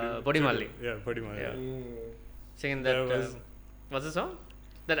Podimalli. Yeah, Podimalli. Yeah. Singing that. What's the song?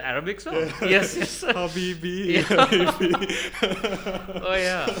 That Arabic song? Yeah. Yes, yes. Habibi, Yeah. Habibi. Oh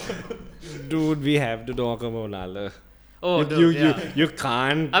yeah. Dude, we have to talk about Allah. Oh, You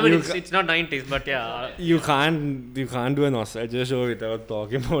can't. I mean, it's not 90s, but yeah. You can't do a nostalgia show without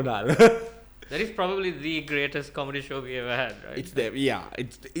talking about Allah. That is probably the greatest comedy show we ever had, right?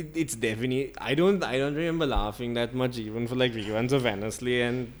 It's definitely. I don't remember laughing that much even for like reruns of Annesley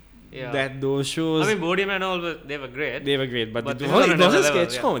and those shows. I mean, Bodhi and all, they were great. They were great, but it this was was a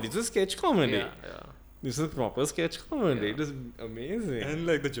sketch comedy. It was a sketch comedy. Yeah. This is a proper sketch comedy. Yeah. It was amazing. And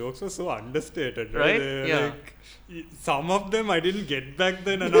like the jokes were so understated, Right? They, Yeah. Like, some of them I didn't get back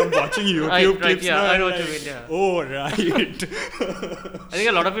then, and I'm watching YouTube clips yeah, now. I know and what you like, mean, yeah. Oh right. I think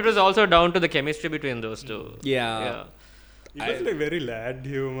a lot of it was also down to the chemistry between those two. Yeah. It was like very lad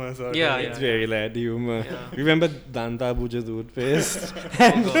humor. Sort Yeah, of. It's very lad humor. Yeah. Remember Danta Abuja toothpaste?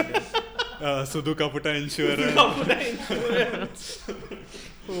 Oh, God, yeah. Sudu Kaputa insurance.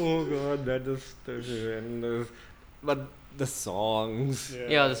 Oh god, that is horrendous. But the songs.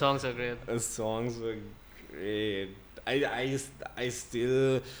 Yeah, the songs are great. The songs were great. I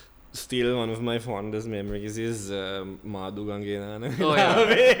still one of my fondest memories is Madhu Gangenana. Oh yeah.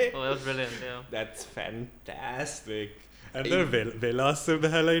 Oh, that was brilliant. Yeah. That's fantastic. And then Velas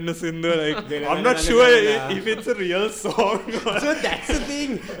Behala in a Sindhu, like, Vela I'm not Nana sure Nana. if it's a real song. So that's the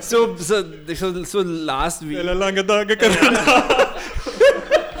thing. So last week.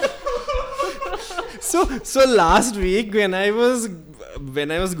 So last week when I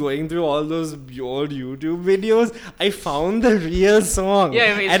was going through all those old YouTube videos, I found the real song.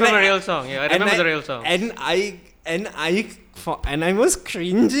 Yeah, it's from a real song. Yeah, I remember the real song. And I was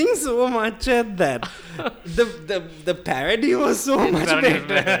cringing so much at that. The parody was so much Parody was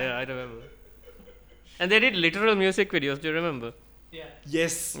better. better, yeah, I remember. And they did literal music videos. Do you remember? Yeah.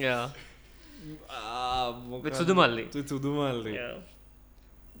 Yes. Yeah. With Sudumalli. With Sudumalli. Yeah.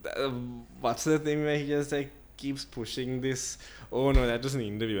 What's the thing where he just like keeps pushing this? Oh no, that was an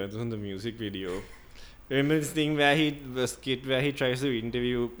interview. That wasn't the music video. Remember this thing where he tries to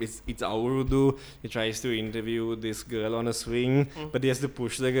interview, it's Aurudu, he tries to interview this girl on a swing, but he has to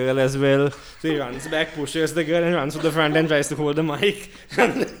push the girl as well. So he runs back, pushes the girl and runs to the front and tries to hold the mic.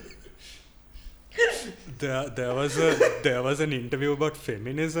 There was an interview about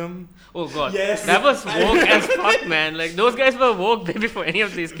feminism. Oh god. Yes. That was woke as fuck, man. Like those guys were woke way before any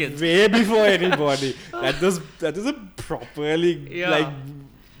of these kids. Way before anybody. That was a properly like.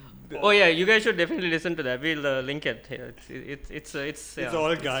 Oh yeah, you guys should definitely listen to that. We'll link it here. It's It's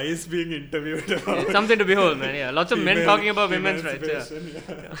all guys being interviewed about. It's something to behold, man. Yeah, lots of men talking about women's rights. Yeah.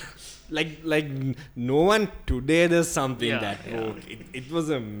 Yeah. Like no one today does something that Yeah. woke. It was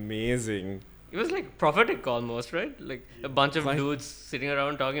amazing. It was like prophetic almost, right? Like a bunch of dudes sitting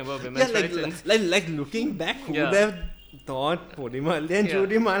around talking about women's Yeah, rights. like looking back, who would have thought Podimalli and Yeah.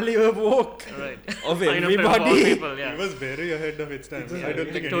 Judy Malli were woke? Right. Of Line all everybody. people, yeah. It was very ahead of its time. I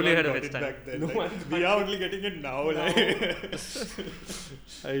don't think totally anyone ahead of got its it time. back then. No Like, one- we are only getting it now. Like.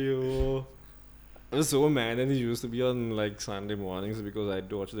 Ayo. I was so mad that it used to be on like Sunday mornings because I had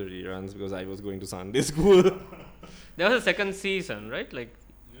to watch the reruns because I was going to Sunday school. There was a second season, right? Like,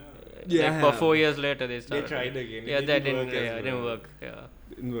 Yeah. like about 4 years later they started. tried again. Yeah, It that didn't didn't. work as Yeah, it didn't well. work. Yeah.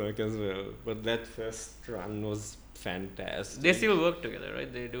 Didn't work as well. But that first run was fantastic. They still work together,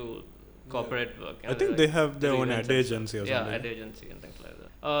 right? They do corporate work. I think they have their own events ad and stuff. agency or Yeah, something. ad agency and things like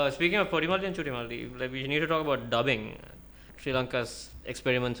that. Speaking of Podimalli and Chudimalli, like we need to talk about dubbing. Sri Lanka's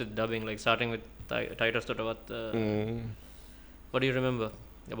experiments with dubbing, like starting with Titus Totavat. What do you remember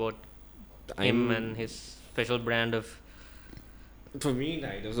about him and his special brand of? For me,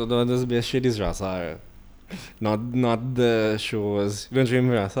 Titus Totavat's best shit is Rasara. Not the shows. Don't you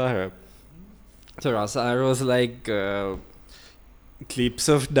remember Rasara? So Rasara was like clips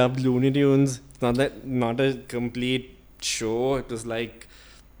of dubbed Looney Tunes. Not a complete show. It was like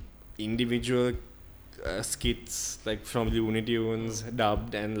individual skits like from Looney Tunes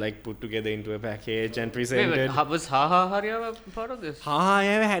dubbed and like put together into a package and presented. Wait, was Ha Ha Haria part of this? I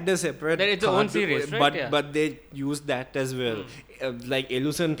had a separate. Then it's its own series, right? But Yeah. but they used that as well. Like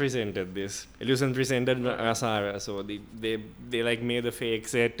Elusen presented this. Elusen presented Rasara, so they like made a fake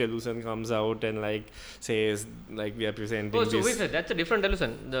set. Elusen comes out and like says like we are presenting Oh, so this. wait, that's a different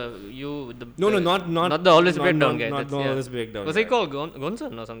Elusen. Not not the always breakdown guy. Not that's- the yeah. always breakdown. Was he guy. called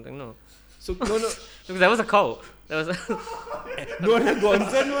Gonzan or something? No. So no, Because that was a cow. That was no,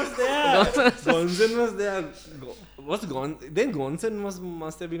 Gonson was there. Gonson was there. Then Gonson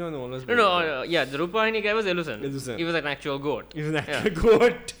must have been on Owners. yeah, the Rupahini guy was Elusen. He was an actual goat. He was an actual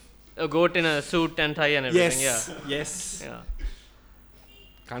goat. A goat in a suit and tie and everything. Yes. Yeah.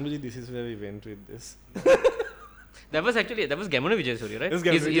 Can't believe this is where we went with this. That was Gamona Vijayasuri, right? That was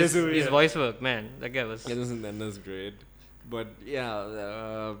Gamona Vijayasuri, his voice work, man. That guy was. Yeah, that was great. But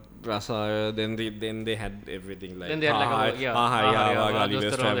yeah, Rasa, then they had everything like then they had Ahariya,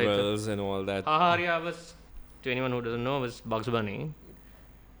 Gulliver's Travels and all that. Ahariya was, to anyone who doesn't know, was Bugs Bunny.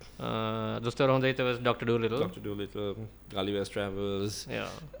 Dostar Hondaita was Dr. Dolittle. Gulliver's Travels. Yeah.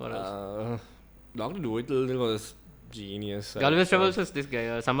 What else? Dr. Dolittle was genius. Gulliver's Travels was this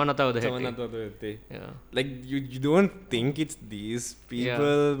guy, Samanatha Udhete. Yeah. Like you don't think it's these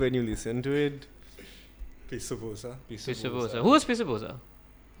people when you listen to it. Pissaposa. Who was Pissaposa?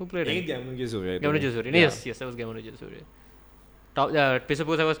 Who played him? Gamona Vijayasuri. Gamona Vijayasuri. Yes, that was Gamona Vijayasuri.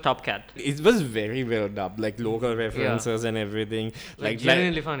 Pissaposa was Top Cat. It was very well dubbed, like local references and everything. Like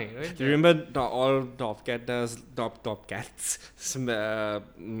genuinely funny, right? Do you remember all Top Cats?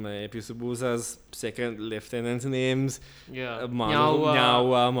 Pissaposa's second lieutenant's names? Yeah.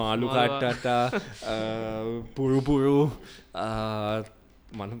 Nyawa, Malukatata, Puru.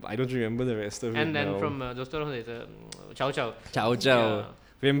 I don't remember the rest of it. And then from Dostar Hondaita, Chow Chow. Chow Chow. Yeah.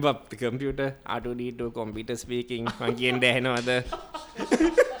 Remember the computer? R2D2 computer speaking. Monkey and another.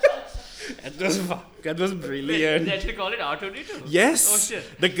 That was brilliant. They actually call it R2D2? Yes. Oh shit.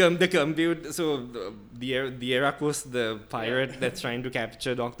 The computer. So the Erakus, the pirate that's trying to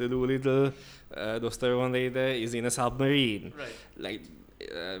capture Dr. Dolittle, Dostar Hondaita, is in a submarine. Right. Like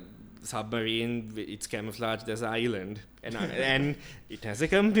submarine, it's camouflaged as an island, and it has a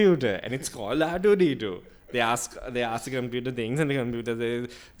computer, and it's called R2D2. They ask the computer things, and the computer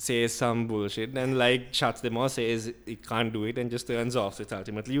says some bullshit and like shuts them off, says it can't do it, and just turns off. So it's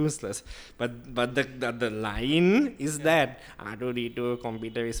ultimately useless. But the line is that R2D2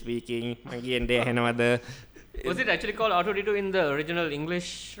 computer is speaking. Was it actually called R2D2 in the original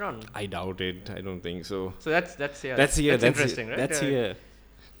English run? I doubt it. I don't think so. So that's interesting, right? That's here.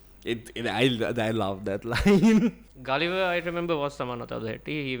 I love that line. Gulliver, I remember, was Samanatha Udhete.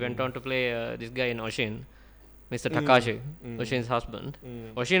 He went on to play this guy in Oshin, Mr. Takashi, Oshin's husband.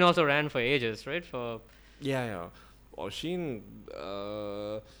 Oshin also ran for ages, right? Yeah. Oshin,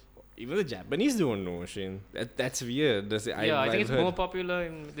 even the Japanese don't know Oshin. That's weird. I think it's more popular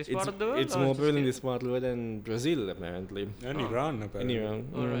in this part of the world. It's more popular in this part of the world than Brazil, apparently. And Iran, apparently. In Iran.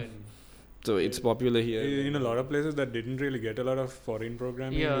 Oh, right. So it's popular here. In a lot of places that didn't really get a lot of foreign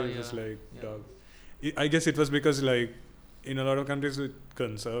programming. Just like I guess it was because like in a lot of countries with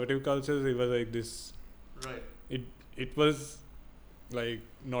conservative cultures, it was like this. Right. It was like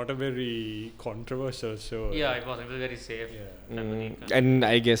not a very controversial show. Yeah, it was very safe. Yeah. And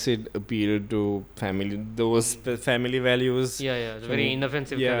I guess it appealed to those family values. Yeah. It's a very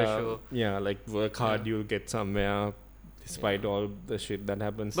inoffensive kind of show. Yeah, like work hard, you'll get somewhere. Despite all the shit that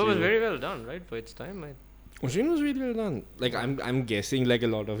happens. But it was very well done, right, for its time. Oshin was really well done. Like I'm guessing like a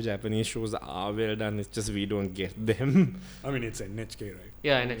lot of Japanese shows are well done. It's just we don't get them. I mean, it's NHK, right?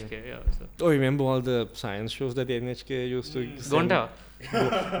 Yeah, NHK. Yeah. So. Oh, remember all the science shows that the NHK used to. Gonta.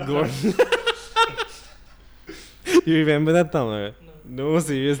 You remember that, Tamar? No,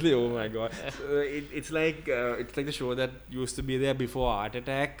 seriously. Oh my god. It's like the show that used to be there before Art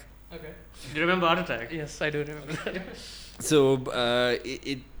Attack. Okay. Do you remember Art Attack? Yes, I do remember that. So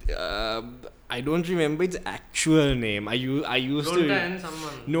I don't remember its actual name. I used Gonta to. And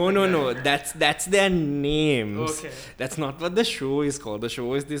someone. No. That's their names. Okay. That's not what the show is called. The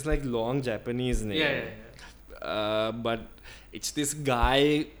show is this like long Japanese name. Yeah. But it's this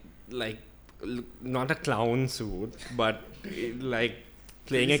guy like not a clown suit, but like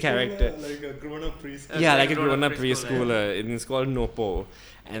playing a character. Like a grown-up preschooler. Yeah, like a grown-up preschooler. And it's called Noppo.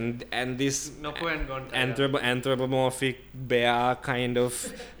 And this Noppo and Gonta, anthropomorphic bear kind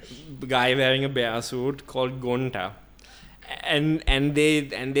of guy wearing a bear suit called Gonta. And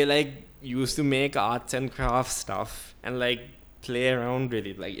they like used to make arts and crafts stuff and like play around with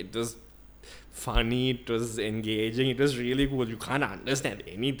it. Like it was funny, it was engaging, it was really cool. You can't understand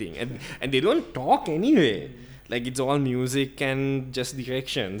anything. And they don't talk anyway. Like it's all music and just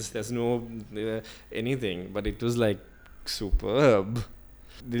directions. There's no anything. But it was like superb.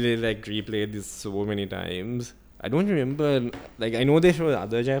 They like replayed this so many times. I don't remember. Like I know they showed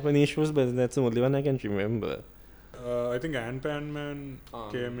other Japanese shows, but that's the only one I can remember. I think Ant-Man Man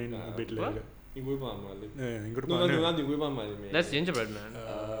came in a bit later. That's Gingerbread Man.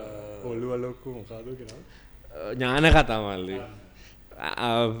 ඔල්ලු වලොක්කු මොකද කියනවා? ඥාන කතා මල්ලි.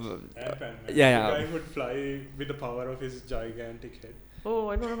 Ant-Man, man. yeah. The guy would fly with the power of his gigantic head. Oh,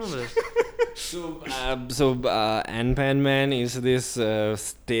 I don't remember this. So Ant-Man Man is this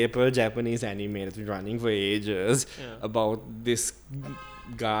staple Japanese anime that's been running for ages Yeah. about this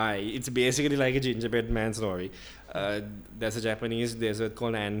guy. It's basically like a gingerbread man story. There's a Japanese desert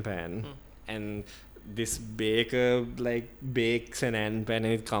called Ant-Man, and this baker like bakes an Ant-Man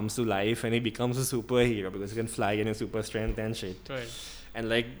and it comes to life and he becomes a superhero because he can fly and has super strength and shit. Right. And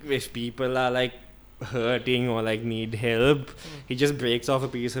like if people are like hurting or like need help, he just breaks off a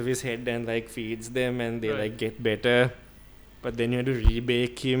piece of his head and like feeds them and they like get better. But then you have to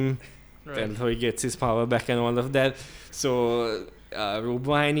rebake him, and so he gets his power back and all of that. So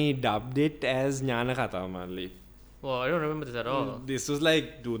Rubahini dubbed it as Jnana Kathamalli. Well, I don't remember this at all. This was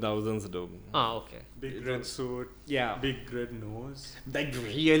like 2000s though. Ah, okay. Big red suit, Yeah, big red nose. like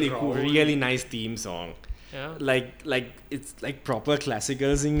really cool, really nice theme song. Yeah. Like it's like proper classical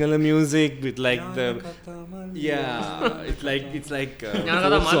Sinhala music with like it's like Jnana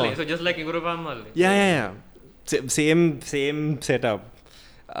folk Kathamalli. song. So just like Ingurupammalli. Yeah. Same setup.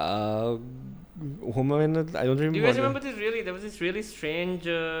 I don't remember. Do you guys remember this really? There was this really strange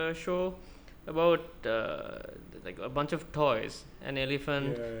show about like a bunch of toys, an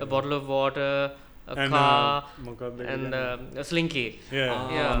elephant, a bottle of water, a And, car, Mugabe and again. a slinky.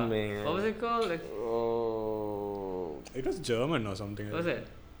 Yeah. Yeah. Man. What was it called? Like, It was German or something. what was it?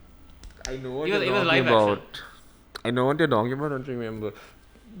 I know what It was you're talking live about. action. I know what you're talking about. I don't remember.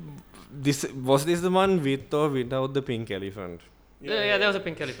 This was this the one with or without the pink elephant? Yeah, there was a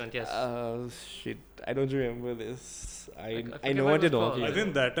pink elephant. Yes. Shit, I don't remember this. I forget know what what it you're was talking I about.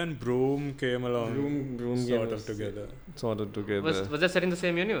 think that and Broom came along Broom sort came of together. Sort of together. Was that set in the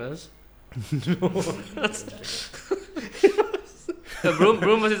same universe?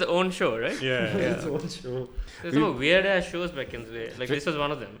 Broom was his own show, right? Yeah. Yeah. There's some weird ass shows back in the day. Like this was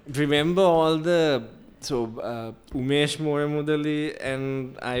one of them. Remember all the Umesh Moramudali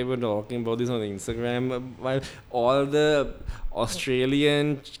and I were talking about this on Instagram while all the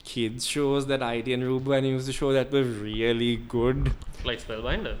Australian kids shows that IT and Ruban used to show that were really good. Like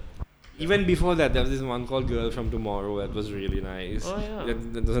Spellbinder. Even before that, there was this one called Girl from Tomorrow that was really nice. Oh, yeah.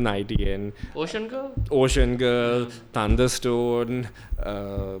 That was an ITN. Ocean Girl? Ocean Girl, Thunderstone,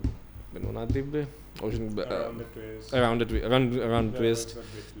 Ocean Around the twist. around That twist. was a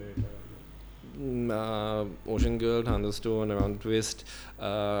bit later. Ocean Girl, Thunderstone, Around the Twist,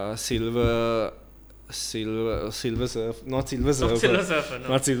 Silver Surf, not Silver Surfer, Not Silver Surfer, no.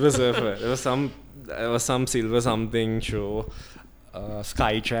 not Silver Surfer. There was some Silver something show,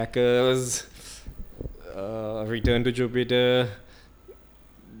 Sky Trackers, Return to Jupiter.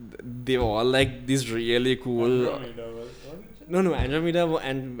 They were all like these really cool. Andromeda was it? No,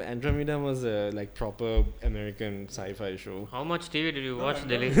 Andromeda was a like proper American sci-fi show. How much TV did you watch,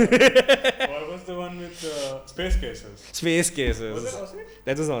 Delhi? What was the one with Space Cases? Space Cases. Was it Aussie?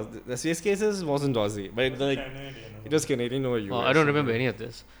 That was not the Space Cases wasn't Aussie, but Was like it Canadian? it was Canadian or US. Oh, I don't remember any of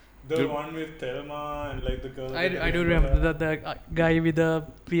this. The one with Thelma and like the girl. I do remember the guy with the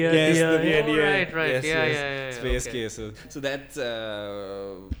beard. Yes, the ear. beard, Oh, yeah. right. Yes, Yeah, yes. yeah. Space Okay. Cases. So that's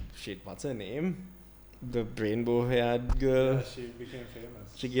shit. What's her name? The rainbow-haired girl. Yeah, she became famous.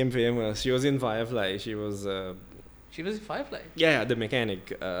 She became famous. She was in Firefly. She was She was in Firefly. the mechanic.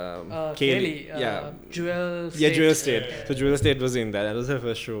 Kaylee. Yeah. Jewel. Yeah, State. Jewel State. Yeah. So Jewel State was in that. That was her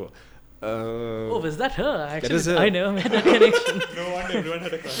first show. Oh, was that her? Actually, is her. I never made that connection. No wonder everyone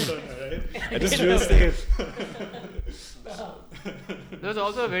had a crush on her, right? That was Jewel State. There was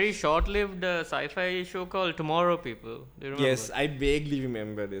also a very short-lived sci-fi show called Tomorrow People. Do you remember? Yes, I vaguely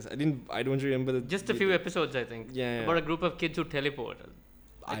remember this. I don't remember the. Just a few episodes, I think. Yeah. About a group of kids who teleport.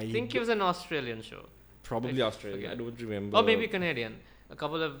 I think it was an Australian show. Probably I Australian. forget. I don't remember. Or maybe Canadian. A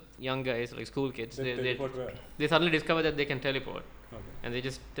couple of young guys, like school kids, They teleport where? they suddenly discover that they can teleport. Okay. And they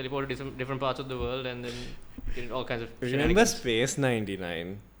just teleport to different parts of the world and then did all kinds of Remember shenanigans. Space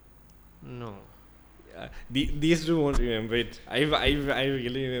 99? No. These two won't remember it. I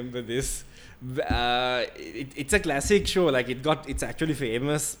really remember this. It's a classic show. Like it's actually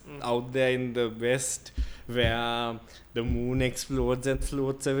famous out there in the West, where the moon explodes and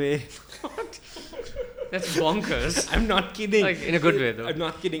floats away. That's bonkers. I'm not kidding. Like, in a good way, though. I'm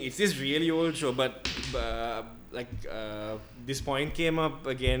not kidding. It's this really old show, but this point came up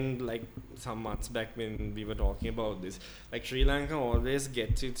again like some months back when we were talking about this. Like Sri Lanka always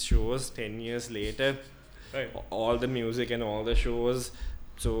gets its shows 10 years later. Right. All the music and all the shows.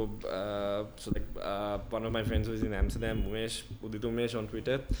 So one of my friends who is in Amsterdam, Udit Umesh on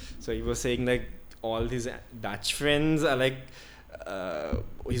Twitter. So he was saying like all his Dutch friends are like,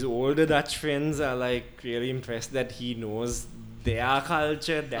 his older Dutch friends are like really impressed that he knows their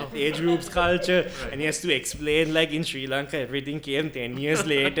culture, that age group's culture, and he has to explain like in Sri Lanka everything came 10 years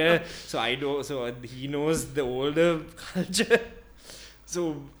later. So he knows the older culture.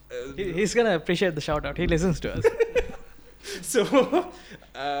 So He's gonna appreciate the shout out. He listens to us. so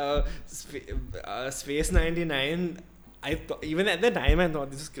Space 99. Even at the time I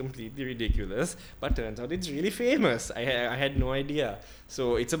thought this was completely ridiculous, but turns out it's really famous. I had no idea.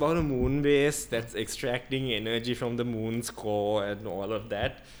 So it's about a moon base that's extracting energy from the moon's core and all of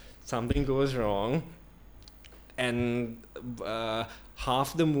that. Something goes wrong, and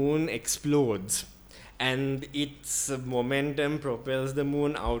half the moon explodes, and its momentum propels the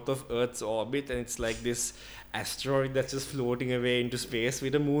moon out of Earth's orbit, and it's like this asteroid that's just floating away into space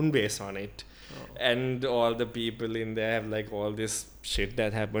with a moon base on it. And all the people in there have like all this shit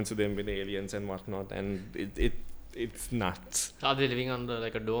that happens to them with aliens and whatnot, and it's nuts. Are they living on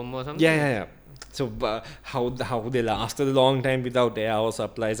like a dome or something? Yeah. So how they lasted a long time without air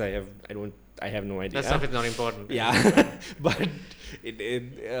supplies, I have no idea. That stuff is not important. Yeah, but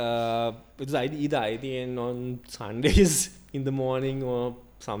it was either IDN on Sundays in the morning or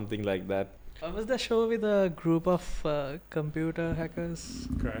something like that. What was the show with a group of computer hackers?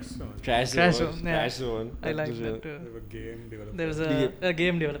 Crash Zone. Crash Zone. Yeah. Crash Zone. I like was that too. They were game developers. There was a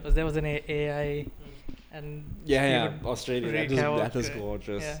game developer. There was an AI, and Yeah. Australia. That was havoc.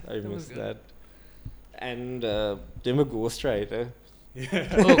 gorgeous. Yeah, I that was missed good. that. And they were Ghostwriter. Yeah.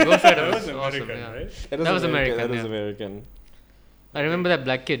 Oh, Ghost Rider That was was awesome. American, Yeah. right? That was American, That was yeah. American. I remember that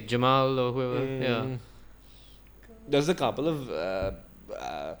black kid, Jamal or whoever. Yeah. There's a couple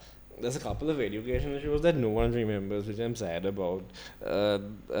of educational shows that no one remembers, which I'm sad about.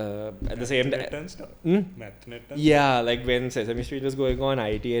 At the same Mathnet time, and stuff. Mathnet and yeah, like when Sesame Street was going on,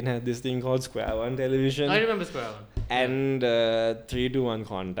 ITN had this thing called Square One Television, I remember Square One. and 3-2-1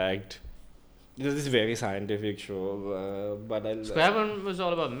 Contact. It was this very scientific show, but I Square One was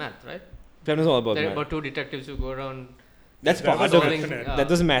all about math, right? That was all about There are math. about two detectives who go around. That's That part was of solving, it. That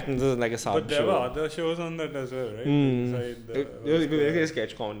was Math, and this was like a sub But there were show. other shows on that as well, right? Mm. Inside the It was basically a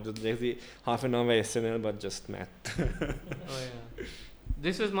sketch count. It was basically half an hour SNL, but just math. Oh yeah.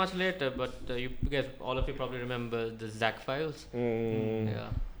 This was much later, but you guys, all of you probably remember the Zack Files. Yeah.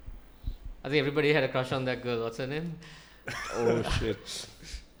 I think everybody had a crush on that girl. What's her name? Oh shit.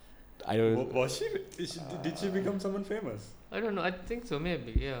 I don't. Was she? Did she become someone famous? I don't know. I think so,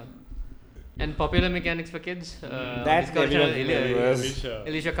 maybe. Yeah. And Popular Mechanics for Kids. That Discovery everyone Channel, remembers.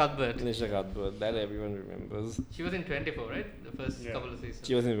 Alicia Cuthbert. Nisha Cuthbert. That everyone remembers. She was in 24, right? The first Yeah. couple of seasons.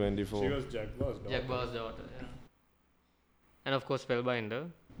 She was in 24. She was Jack Bauer's daughter. Jack Bauer's daughter. Yeah. And of course, Spellbinder.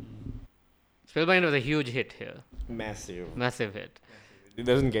 Spellbinder was a huge hit here. Massive hit. It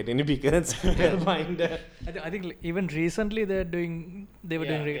doesn't get any bigger than Spellbinder. I think even recently they were doing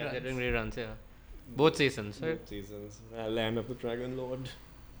reruns. Yeah, they're doing reruns, yeah. Both seasons, right? Both seasons. Land of the Dragon Lord.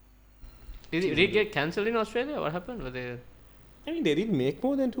 Did it get cancelled in Australia? What happened? Were they? I mean, they didn't make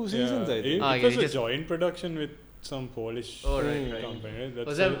more than 2 seasons, I think. It Ah, yeah, was it a just- joint production with some Polish right. company. Right?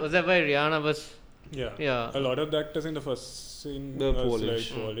 Was that why Rihanna was? Yeah. Yeah. A lot of the actors in the first scene They're was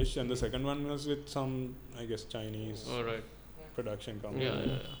Polish. like Polish, and the second one was with some, I guess, Chinese Oh right. production company.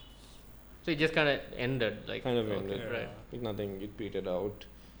 Yeah. So it just kind of ended, like. Kind of okay, ended. Right. Like nothing, it petered out.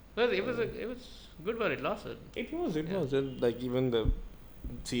 Well, it was good while it lasted. It was. Yeah. And, like, even the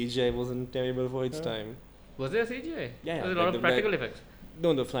CGI wasn't terrible for its time. Was there CGI? Yeah, Was there a like lot of the practical effects?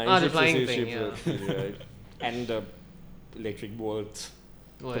 No, the flying Ah, the ships, flying the thing, ships were CGI. And the electric bolts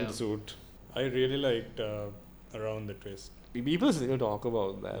Oh from yeah. the suit. I really liked Around the Twist. People still talk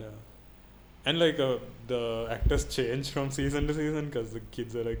about that. Yeah. And like the actors change from season to season because the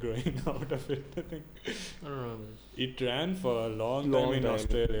kids are like growing out of it. I think I don't know. it ran for a long time in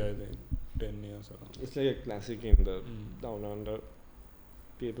Australia. I think 10 years or something. It's like a classic in the down under.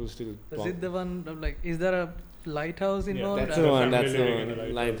 People still Is talk. it the one of like? Is there a lighthouse involved? That's I the don't one. know. That's the Family living in one.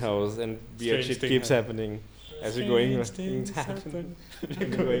 a Lighthouse, and weird Strange shit thing keeps happen. happening as we're going. Strange Things things happen.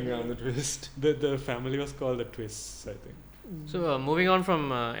 happen. Going around the twist. The family was called the Twists, I think. So moving on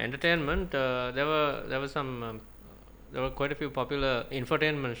from entertainment, there were quite a few popular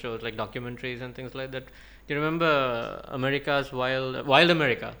infotainment shows like documentaries and things like that. Do you remember America's Wild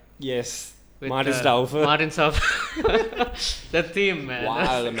America? Yes. With, Martin Stauffer. Martin Stauffer. That theme, man.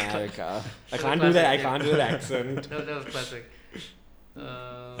 Wild America. I That's can't a do that. I classic, can't do the accent. that was classic.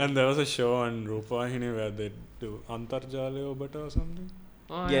 And there was a show on Rupavahini where they do Antarjale Obata or something.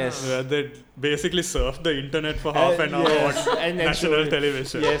 Oh, Yes. yeah. Where they basically surf the internet for half an hour yes, on and national show-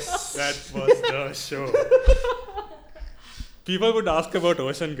 television. Yes. That was the show. People would ask about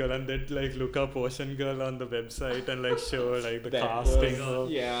Ocean Girl and they'd like look up Ocean Girl on the website and like show like the That casting. was-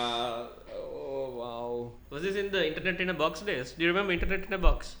 yeah. Oh wow. Was this in the Internet in a Box days? Do you remember Internet in a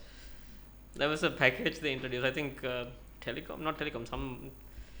Box? That was a package they introduced. I think not Telecom, some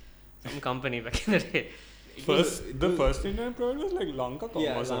company back in the day. The first internet provider was like Lanka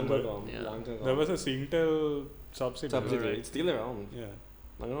Yeah, or something. Lanka. There was a Singtel subsidiary. Right. It's still around. Yeah.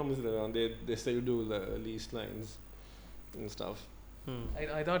 Lanka is still around. They still do the leased lines and stuff.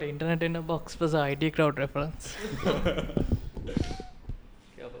 I thought Internet in a Box was a IT crowd reference.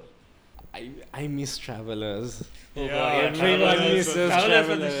 I miss Travelers. Oh Yeah, god, yeah, everyone Travelers. misses Travelers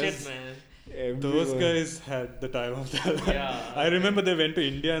were the Travelers. shit, man. Those guys had the time of their life. Yeah. I remember they went to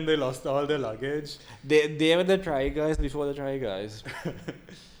India and they lost all their luggage. They were the Try Guys before the Try Guys.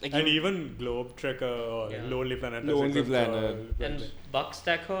 Like And even Globe Trekker or Yeah. Lonely Planet. Lonely Planet. And Buck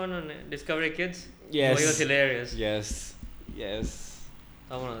Stackhorn on Discovery Kids. Yes. Oh, he was hilarious. Yes.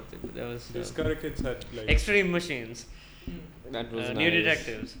 There was Discovery Kids had like. Extreme Machines. That was nice. New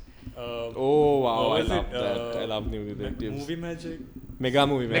Detectives. Oh wow, what I was love it? that. I love New Detectives. Movie Magic. Mega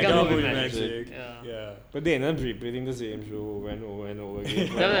Movie Mega Movie Magic. Magic. Yeah. But they ended up repeating the same show over and over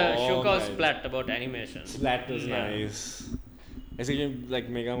again. There was a show Long called time. Splat about animation. Splat was Yeah. nice. Especially like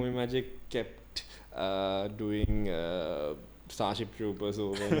Mega Movie Magic kept doing Starship Troopers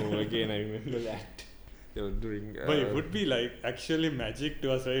over and over again. I remember that. They were doing. But it would be like actually magic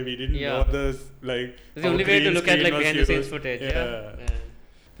to us, right? We didn't Yeah. know this like. It's the how only way to green look at screen like was behind the scenes used. footage. Yeah. Yeah.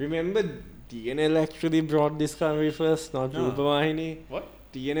 Remember, TNL actually brought Discovery first, not No. Rupavahini. What?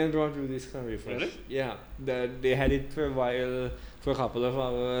 TNL brought you Discovery first. Really? Yeah, they had it for a while, for a couple of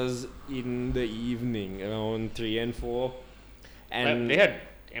hours in the evening, around 3 and 4. And They had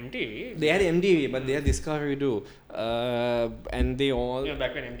MTV. they had MTV, but they had Discovery too. And they all... You know,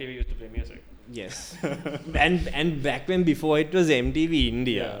 back when MTV used to play music. Yes. and back when before it was MTV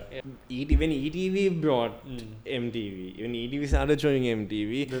India. Yeah. When ETV brought MTV, when ETV started showing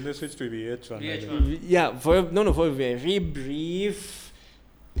MTV, Then they switched to VH1. I think. VH1. yeah, for a very brief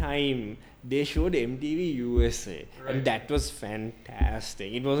time, they showed MTV USA, Right. and that was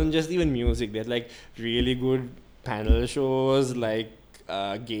fantastic. It wasn't just even music; they had like really good panel shows, like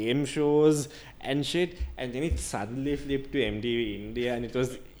game shows and shit. And then it suddenly flipped to MTV India, and it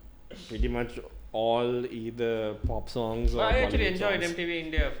was pretty much all either pop songs or Well, I actually Bollywood enjoyed songs. MTV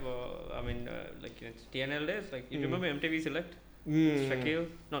India for, like TNL days. Like, you remember MTV Select? Shakil?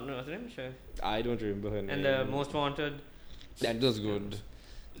 No, what's her name? I don't remember her name. And Most Wanted. That was good.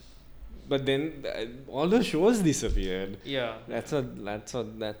 But then all the shows disappeared. Yeah. That's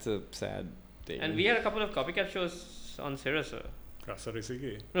a sad thing. And we had a couple of copycat shows on Sirius.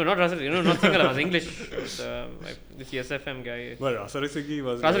 Rasarisiki. No, not Rasari. Not Sinhala. It was English. It was, this SFM guy. Well, Rasarisiki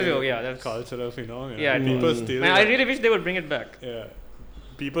was Rasari, like yeah, that's cultural phenomenon. Yeah, it People was. still. Man, I really wish they would bring it back. Yeah.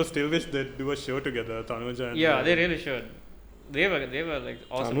 People still wish they'd do a show together, Tanuja and. Yeah, they really should. They were like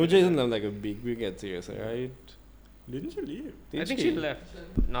awesome. Tanuja isn't like a big at CS, right? Didn't you leave? I think she left.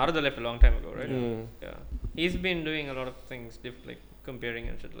 Narada left a long time ago, right? Mm. Yeah. He's been doing a lot of things, like comparing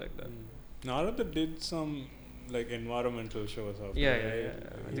and shit like that. Narada did some like environmental shows after. Yeah. right?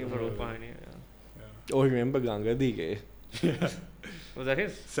 I think for Rupahini, Oh, remember Ganga Dige? Was that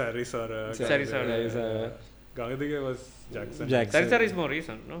his? Sarisara. Sarisara. Gangadige was Jackson. Sarisara is more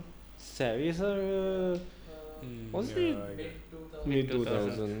recent, no? Sarisara was it? Mid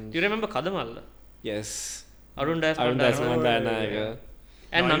 2000s. Do you remember Kadamal? Yes. Arun Das Bandanayaga.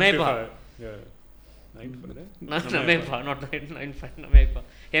 And Namepa. Yeah. 95, right? Not Namepa, not 95, Namepa.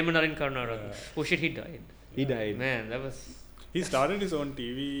 Hemanarin Karnataka. Oh shit, he died. He died. Man, that was... He started his own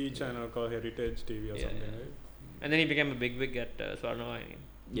TV channel called Heritage TV or Yeah, something, yeah. right? And then he became a big at Swarnavahini.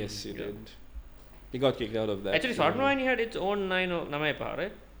 Yes, he Yeah. did. He got kicked out of that. Actually, Swarnavahini had its own Namepa,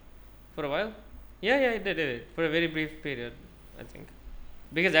 right? For a while? Yeah, it did. For a very brief period, I think.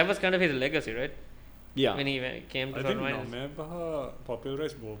 Because that was kind of his legacy, right? Yeah. When he came to I think Swarnavahini. Namebaha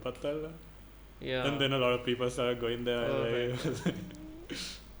popularized Bhopatala. Yeah. And then a lot of people started going there. Oh, like,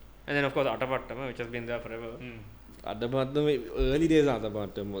 And then, of course, Atapattama, which has been there forever. Adapatam, early days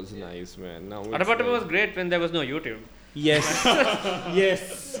Adapatam was nice, man. Now it's Atapattama like- was great when there was no YouTube. Yes.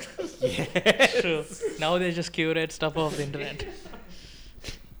 Yes. True. Now they just curate stuff off the internet.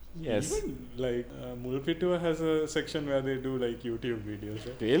 Yes. Even, like Mulpitua has a section where they do like YouTube videos.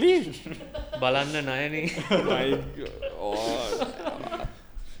 Right? Really? Balanna Nayani. My God.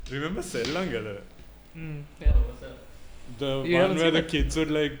 Remember Sellangada? Yeah. The You one haven't where seen the it? kids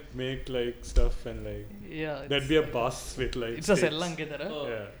would like make like stuff and like Yeah. there'd be a bus with like It's a sticks. Sellang Kedara. Oh.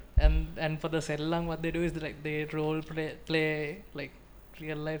 Yeah. And for the Sellang, what they do is like they role play like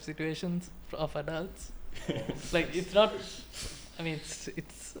real life situations of adults. Like it's not. I mean,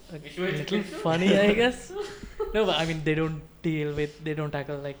 it's a little funny, I guess. No, but I mean, they don't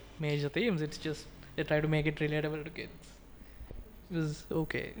tackle like major themes. It's just they try to make it relatable to kids. It was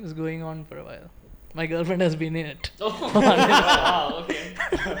okay. It was going on for a while. My girlfriend has been in it. Oh, wow, okay.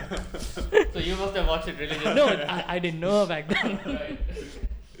 So you must have watched it religiously. No, I didn't know her back then. Right.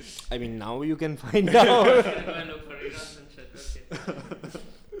 I mean, now you can find out. Go and look for reruns and shit. Okay.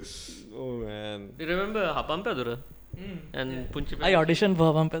 Oh man. You remember Hapampadura? And Punchi? I auditioned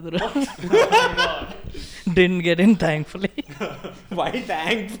for Vampedura. Oh my god. Didn't get in, thankfully. Why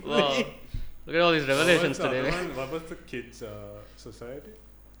thankfully? Wow. Look at all these revelations today. What was the kids' society?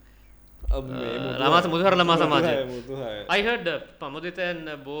 Lamasa Mudhara Lamasa Maje. Mudhara. I heard Pamudita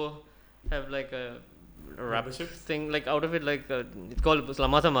and Bo have like a rap thing, like out of it, like it's called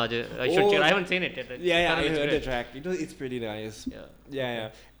Lamasa Maje. I haven't seen it yet. Yeah, I heard the track. It's pretty nice. Yeah. Yeah.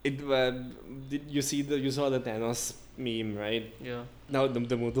 You saw the Thanos meme, right? Yeah. Now the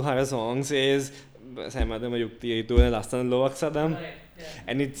Mudhara song says Samadama Yukti Itu and Lastan Loak Sadam.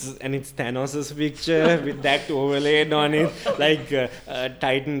 And it's Thanos' picture with that overlaid on it, like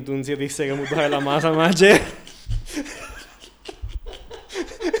Titan Tunsi Dissega Mudhara Lamasa Maje.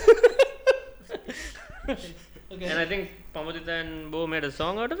 Okay. And I think Pamudita and Bo made a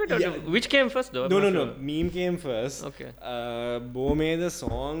song out of it? Or Yeah. which came first though? No. Meme came first. Okay. Bo made a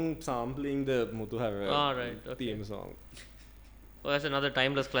song sampling the Mudhara Right. Okay. theme song. Oh, that's another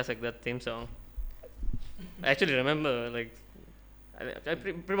timeless classic, that theme song. I actually remember, like, I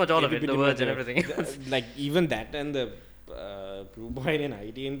pretty much all of it, the words and everything. Like, even that and the Blue Boy and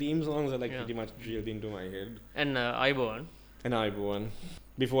ITN theme songs are like Yeah. pretty much drilled into my head. And Iboan. And Iboan.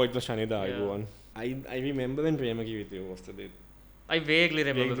 Before it was Shanida Yeah. Iboan. I remember when Premakirthi hosted it. I vaguely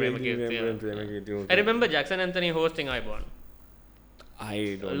remember Premakirthi. I remember Jackson Anthony hosting Iboan I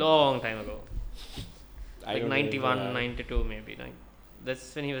a don't long time ago. I Like don't 91, remember. 92 maybe.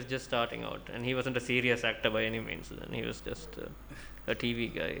 That's when he was just starting out. And he wasn't a serious actor by any means. Then he was just a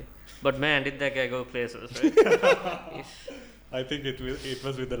TV guy. But man, did that guy go places, right? I think it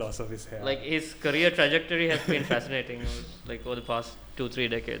was with the loss of his hair. Like his career trajectory has been fascinating, like over the past 2-3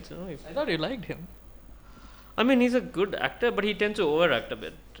 decades. You know? I thought you liked him. I mean, he's a good actor, but he tends to overact a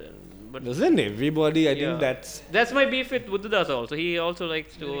bit. But Doesn't everybody? I Yeah. think that's my beef with Buddhadas also. He also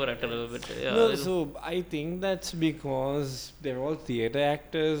likes to overact a little bit. Yeah, no, little- so I think that's because they're all theatre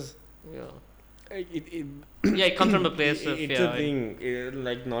actors. yeah. It Yeah, it comes from a place of it's a thing.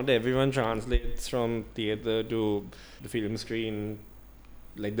 Like not everyone translates from theatre to the film screen.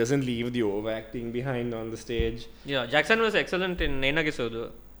 Like doesn't leave the overacting behind on the stage. Yeah, Jackson was excellent in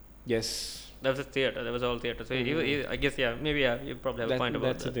Nenagisodu. Yes, That was theatre. That was all theatre. So I guess you probably have a point about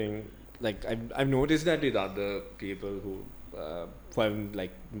that's that. the thing. Like I've noticed that with other people who I've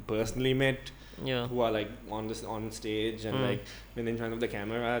like personally met. Yeah. Who are like on stage and Mm. like when in front of the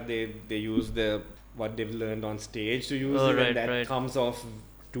camera they use what they've learned on stage to use Oh, it, right, and that right. comes off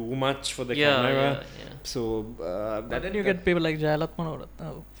too much for the Yeah, camera. yeah. So But then you get people like Jayalat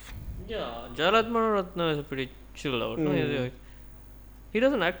Manoratna. Yeah, Jayalat Manoratna is a pretty chill out. No, he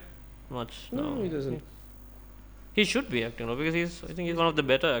doesn't act much. No, he doesn't. He should be acting, no, because I think he's one of the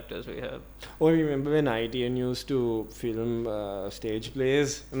better actors we have. Oh, remember when ITN used to film stage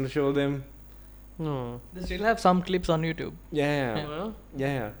plays and show them? No. They still have some clips on YouTube. Yeah. Well,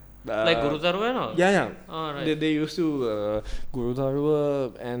 Yeah. like Guru Daru and all? Yeah. Oh, right. They used to Guru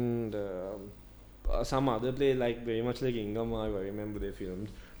Darua and some other play like very much like Ingama. I remember they filmed.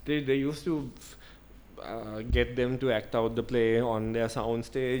 They used to get them to act out the play on their sound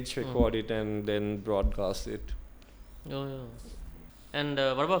stage, record it, and then broadcast it. Oh, yeah. And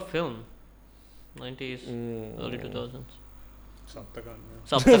what about film? 90s, early 2000s? Saptakan.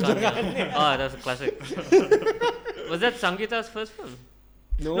 Saptakan. Ah, that's a classic. Was that Sangeeta's first film?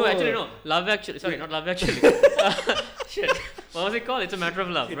 No, actually no. Love Actually. Sorry, not Love Actually. Shit. What was it called? It's a Matter of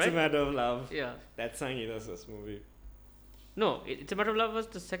Love, It's right? a Matter of Love. Yeah. That's Sangeeta's first movie. No, It's a Matter of Love was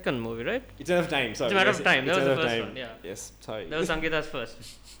the second movie, right? It's Enough Time. Sorry. It's a Matter Yes, of Time. That It's was the Enough first Time. one. Yeah. Yes. Sorry. That was Sangeeta's first.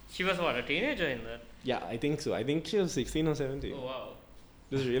 She was what, a teenager in that? Yeah, I think so. I think she was 16 or 17. Oh wow.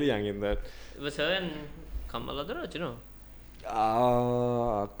 She was really young in that. It was her and Kamal Adaraj, you know.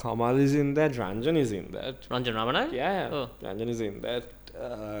 Kamal is in that. Ranjan is in that. Ranjan Ramanai? Yeah. Oh. Ranjan is in that.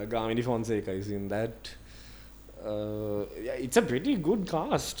 Gamini Fonseca is in that. Yeah, it's a pretty good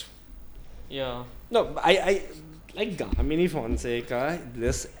cast. Yeah. No, I like Gamini Fonseca.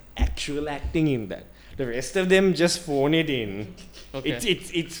 There's actual acting in that. The rest of them just phone it in. Okay.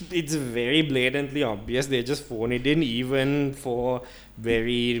 It's very blatantly obvious. They just phone it in, even for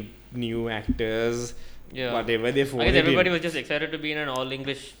very new actors. Yeah. Whatever they phone I guess it everybody in. was just excited to be in an all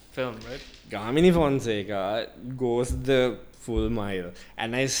English film, right? Gamini Fonseca goes the full mile.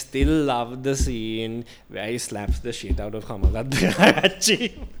 And I still love the scene where he slaps the shit out of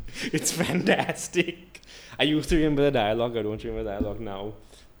Kamalachi. It's fantastic. I used to remember the dialogue. I don't remember the dialogue now.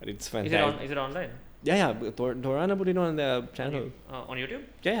 But it's fantastic. Is it online? Yeah. Torana put it on the channel. On YouTube?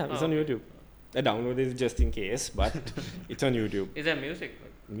 Yeah, it's on YouTube. I downloaded it just in case, but it's on YouTube. Is there music?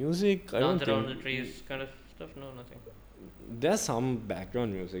 Music? I don't Dance think. around the trees kind of stuff? No, nothing. There's some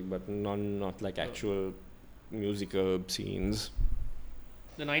background music, but not like actual musical scenes.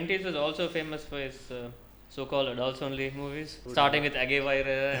 The 90s was also famous for its so-called adults-only movies, starting with Age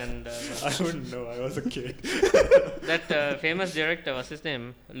Vaira and I don't know. I was a kid. that famous director, what's his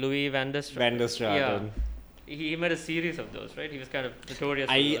name? Louis Van der Straten. Van der Straten. Yeah. He made a series of those, right? He was kind of notorious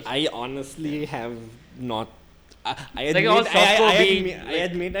for those. I honestly have not. I Like all softcore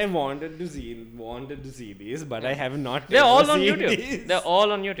admit I wanted to see these, but I have not. They're ever all on seen YouTube. these. They're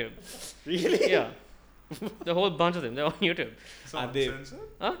all on YouTube. Really? Yeah. The whole bunch of them. They're on YouTube. So Are they- uncensored?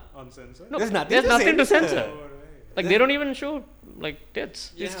 Huh? Uncensored? No, There's nothing there's to nothing to censor. censor. Oh, right. Like they don't even show like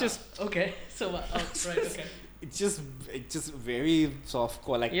tits. It's Yeah. just Okay. So right. Okay. It's just very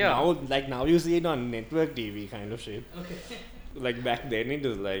softcore. Like Yeah. now you see it on network TV kind of shit. Okay. Like back then it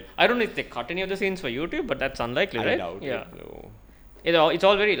was like I don't know if they cut any of the scenes for YouTube, but that's unlikely, I right? doubt Yeah. it. No. It's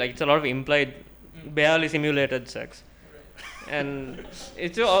all very like it's a lot of implied, barely simulated sex, and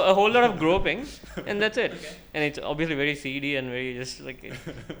it's a whole lot of groping, and that's it. Okay. And it's obviously very seedy and very just like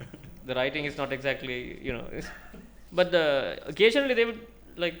the writing is not exactly but occasionally they would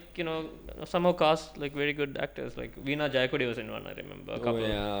like somehow cast like very good actors. Like Veena Jayakodi was in one, I remember a couple. Oh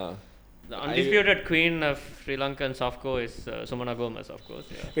yeah. The undisputed queen of Sri Lankan softcore is Sumana Gomez, of course.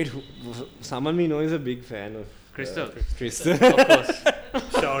 Yeah. Wait, someone we know is a big fan of Crystal. Crystal. Of course.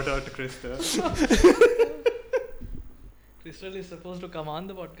 Shout out to Krista. Crystal is supposed to come on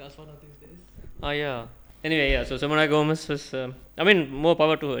the podcast one of these days. Oh yeah. Anyway, yeah. So Sumana Gomez was. More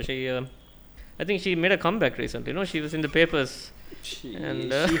power to her. She, I think she made a comeback recently. She was in the papers. And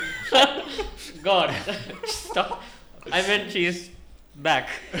God, stop. I meant she's back.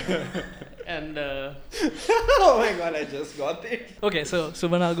 And Oh my god, I just got it. Okay, so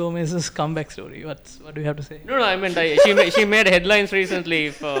Subhana Gomez's comeback story. What do you have to say? no, I meant she made headlines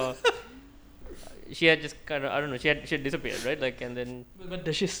recently for. She had just kind of, I don't know, she had disappeared, right? Like, and then But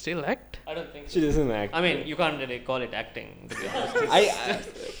does she still act? I don't think so. She doesn't act. I mean, you can't really call it acting, to be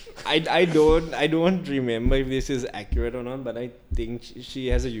honest. I don't remember if this is accurate or not, but I think she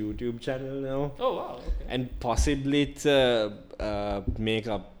has a YouTube channel now, Oh wow, okay. and possibly it's a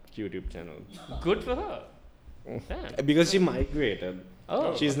makeup YouTube channel Good for her. Damn. because she migrated.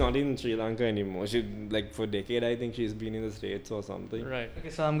 Oh. She's not in Sri Lanka anymore. She for a decade I think she's been in the States or something. Right. Okay,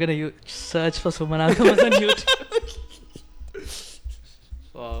 so I'm gonna search for Subhana Gomez on YouTube.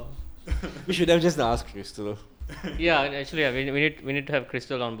 Wow. We should have just asked Crystal. Yeah, actually, yeah, we need to have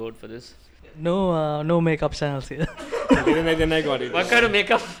Crystal on board for this. No makeup channels here. then I got it. What kind of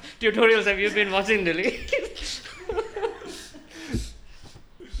makeup tutorials have you been watching, Dilly?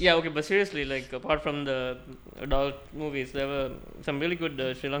 Yeah, okay, but seriously, like apart from the adult movies, there were some really good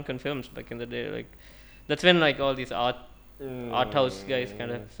Sri Lankan films back in the day. Like that's when like all these art house guys kind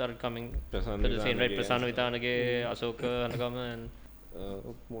of started coming to the scene, right? Prasanna Vitanage, Asoka Hanagama, and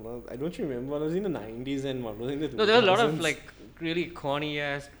I don't remember what was in the 90s and what was in the 2000s. no, there were a lot of like really corny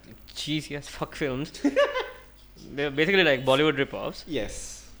ass, cheesy ass fuck films. They were basically like Bollywood rip-offs.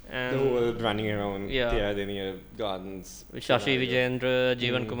 Yes. And The whole running around Yeah. Tiradeniya gardens. Shashi Vijayendra,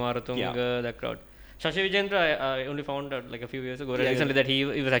 Jeevan Kumaratunga, Yeah. that crowd. Shashi Vijayendra, I only found out like a few years ago recently that he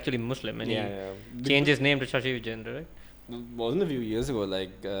was actually Muslim and he changed his name to Shashi Vijayendra, right? Wasn't a few years ago,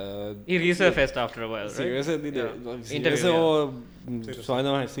 like He resurfaced after a while, right? seriously, Interview, seriously,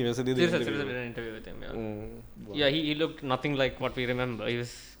 Seriously did an interview with him, yeah. Wow. Yeah, he looked nothing like what we remember. He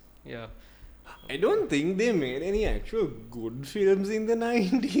was, yeah. I don't think they made any actual good films in the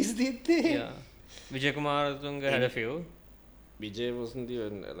 90s, did they? Yeah. Vijay Kumaratunga had a few. Vijay wasn't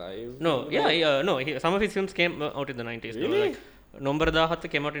even alive. No, some of his films came out in the 90s. Really? Though, like Nombaradahat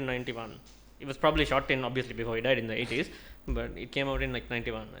came out in 91. It was probably shot in, obviously, before he died in the 80s, but it came out in like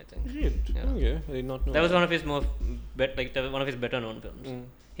 91, I think. Shit. Yeah. Okay, I did not know. That was one of his more, one of his better known films.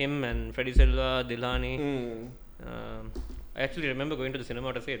 Him and Freddie Silva, Dilani. I actually remember going to the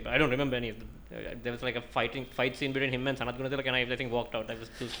cinema to see it, but I don't remember any of them. There was like a fight scene between him and Sanat Gunatilak, and I think walked out. I was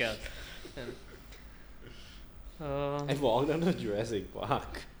too scared. I walked onto Jurassic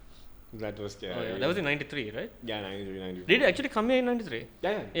Park. That was scary. Oh yeah, that was in 93, right? Yeah, 93, 94. Did it actually come here in 93?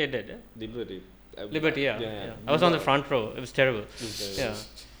 Yeah. Yeah, it did, yeah. Liberty. Liberty, yeah. I was on the front row. It was terrible. Yeah.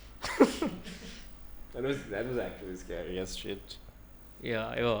 That was actually scary as shit.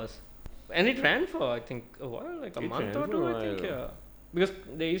 Yeah, it was. And it ran for, I think, a while, like a month or two, I think, yeah. Because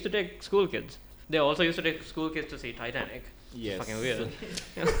they used to take school kids. They also used to take school kids to see Titanic. Yes. Fucking weird.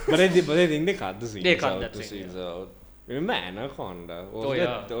 but I think they cut the scenes They cut out. that The scene, scenes out. Remember Anaconda?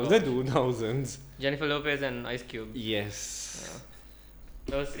 That was the 2000s. Jennifer Lopez and Ice Cube. Yes.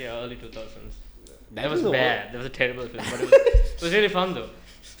 That was early 2000s. That That was was bad. That was a terrible film, but it was really fun though.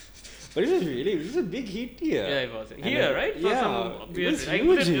 But it was a big hit here. Yeah, it was. Here, right? For yeah, some it weird was I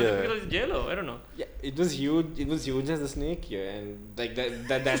huge guess here. because it's J-Lo, I don't know. Yeah, it was huge. It was huge as a snake here, and like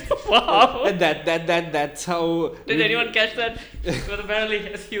that. Wow. That's how. Did anyone catch that? It was apparently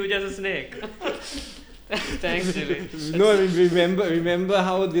as huge as a snake. Thanks, Jimmy. No, remember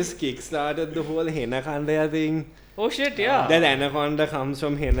how this kickstarted the whole Henna Kandaya thing? Oh shit, yeah. That anaconda comes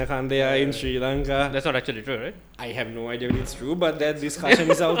from Henna Kandaya in Sri Lanka. That's not actually true, right? I have no idea if it's true, but that discussion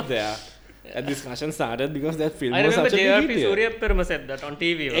is out there. That discussion started because that film I was remember such a big JRP hit. Surya Perma said that on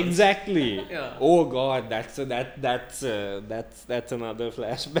TV. once. Exactly. Yeah. Oh God, that's another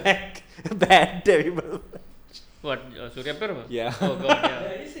flashback. Bad, terrible. What? Surya Perma? Yeah. Oh god, yeah.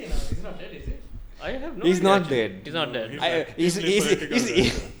 Where is he now? He's not dead, is he? I have no He's idea, not actually. dead. He's not dead.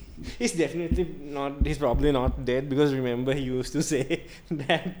 He's definitely not. He's probably not dead because remember he used to say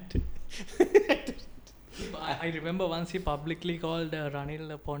that. I remember once he publicly called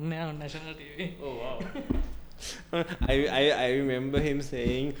Ranil a ponne on national TV. Oh wow. I remember him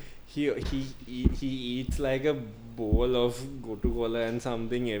saying he eats like a bowl of gotu kola and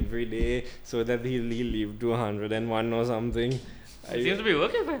something every day so that he'll live to 101 or something. It seems to be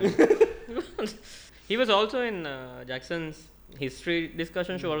working for him. He was also in Jackson's history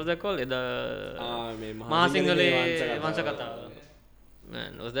discussion show. What was that called? The Mahasingale Vansakatha.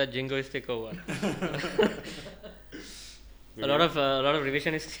 Man, was that jingoistic or what? a lot of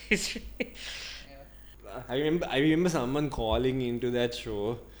revisionist history. I remember someone calling into that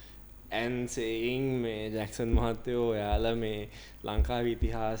show and saying Jackson Mahatheo ඔයාලා මේ ලංකාවේ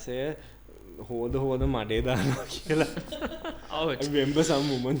ඉතිහාසය හොද මඩේ දානවා කියලා. I remember some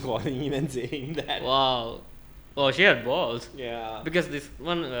woman calling in and saying that. Wow. Oh, she had balls. Yeah. Because this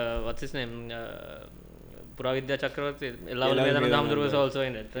one, what's his name? Puravidya Chakravarti, Ellavala Ellavala Vedananda Vedananda. was also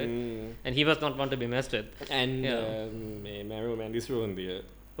in it, right? And he was not one to be messed with. And Yeah. Mario Mandis Rondia.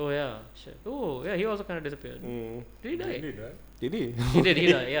 Oh yeah, shit. Oh yeah, he also kind of disappeared. Did he die? Did he? He did. He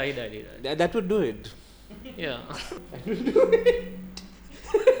died. Yeah, he died. He died. That would do it. Yeah.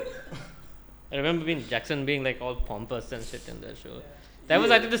 I remember Jackson being like all pompous and shit in that show. That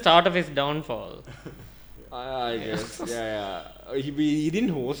was, I think, the start of his downfall. I guess. Yeah. He didn't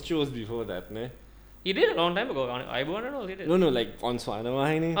host shows before that, ne? He did a long time ago. On I-Born and all, he did. No, like on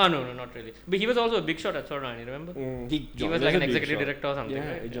Swanavahini. Oh, no, not really. But he was also a big shot at Swarnavahini, remember? He was like an executive director or something,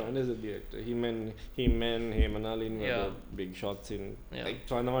 Yeah, right? he joined as a director. Him and Hemanalin were the big shots in like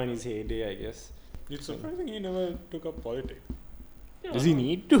Swanavahini's heyday, I guess. It's surprising he never took up politics. Yeah. Does he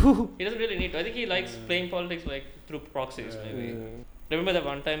need to? He doesn't really need to. I think he likes playing politics like through proxies, maybe. Remember that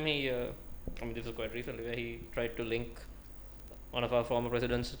one time he, this was quite recently, where he tried to link one of our former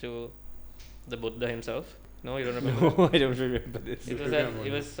presidents to the Buddha himself. No, you don't remember? No, I don't remember this. It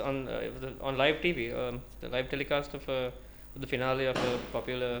was on live TV, the live telecast of the finale of a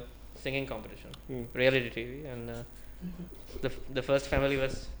popular singing competition, reality TV, and the first family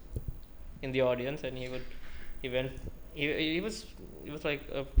was in the audience, and he was like he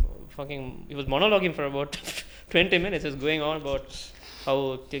was monologuing for about 20 minutes. He was going on about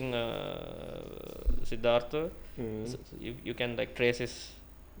how King Siddhartha, so you can like trace his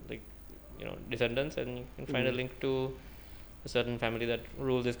descendants, and you can find a link to a certain family that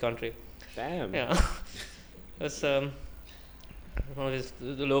ruled this country. Damn. Yeah. That's one of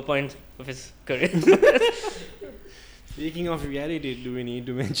the low points of his career. Speaking of reality, do we need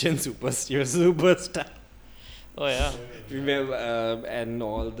to mention Superstar? Oh yeah. Remember, and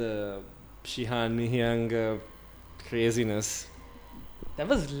all the Shihan Nihyang craziness. That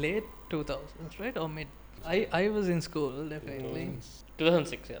was late 2000s, right? Or mid? I was in school, definitely.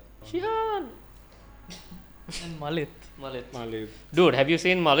 2006, yeah. Shihan! And Malit. Malit. Dude, have you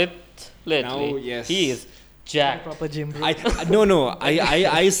seen Malit lately? Now, yes. He is jacked. Proper gym bro.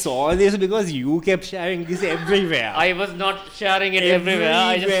 I saw this because you kept sharing this everywhere. I was not sharing it everywhere.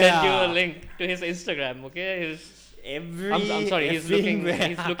 I just sent you a link to his Instagram, okay? I'm sorry, he's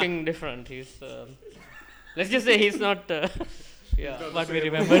looking different. He's let's just say he's not what we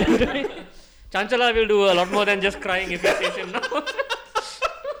remember. Chanchala will do a lot more than just crying if he sees him now.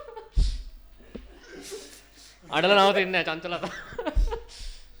 අඩල නවතින්නේ නැහැ චංචලා.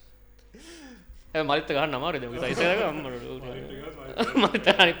 ඒ මරිත් ගහන්න අමාරුද මොකද size එක අම්මඩ. මරිත්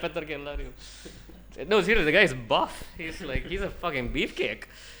අනිත් පැත්තට කියලා හරි. No, seriously, the guy is buff. He's a fucking beefcake.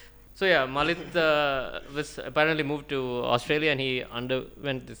 So yeah, Malit was apparently moved to Australia and he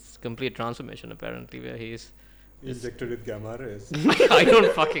underwent this complete transformation apparently where he's Injected with gamma rays. I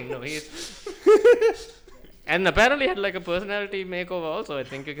don't fucking know. And apparently had like a personality makeover also, I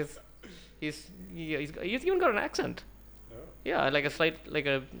think, because he's even got an accent. Oh. Yeah, like a slight, like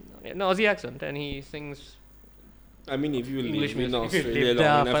an Aussie accent, and he sings. I mean, if you English live in music. If you Australia live long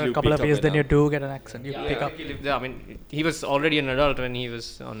Yeah, enough, for a you couple pick of years, up then you enough. do get an accent. You pick up. He lived there. I mean, he was already an adult when he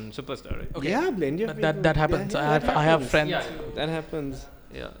was on Superstar, right? Okay. Yeah, plenty of But people. that happens. Yeah, I have happens. friends. Yeah. That happens.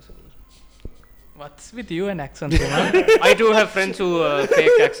 Yeah. So What's with you and accents, man? I too have friends who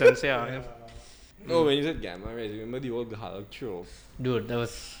fake accents. Yeah. Oh, when you said gamma rays, remember the old Hulk show? Dude, that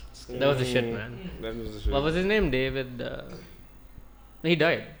was the shit, man. That was the shit. What was his name? David. He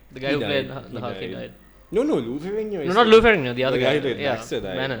died. The guy He who played died. the He Hulk, he died. died. No, Lou Ferrigno. No, not Lou Ferrigno, the other guy. guy. who did Yeah, Baxter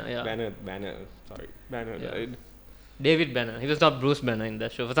died. Banner, yeah. Banner. Sorry, Banner Yeah. died. David Banner. He was not Bruce Banner in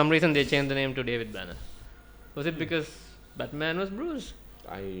that show. For some reason, they changed the name to David Banner. Was it because Batman was Bruce?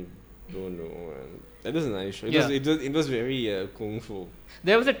 I don't know. Man. That was a nice show. Yeah. It was very kung fu.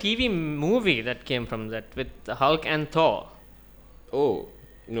 There was a TV movie that came from that with Hulk and Thor. Oh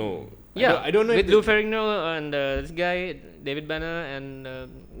no. Yeah, I don't know. with if Lou Ferrigno and this guy, David Banner, and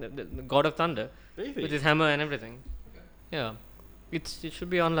the God of Thunder, Really? with his hammer and everything. Yeah, it should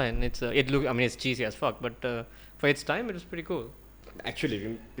be online. It's cheesy as fuck, but for its time, it was pretty cool.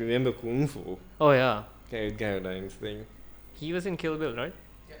 Actually, remember kung fu? Oh yeah, Carradine's thing. he was in Kill Bill, right?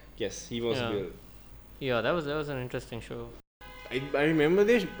 Yes, he was Yeah. Bill. Yeah, that was an interesting show. I remember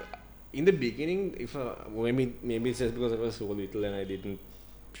this in the beginning. Maybe it's just because I was so little and I didn't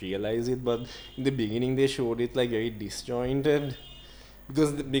realize it, but in the beginning they showed it like very disjointed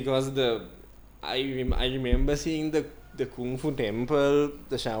because I remember seeing the Kung Fu Temple,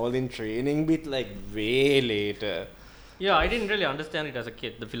 the Shaolin training bit like way later. Yeah, I didn't really understand it as a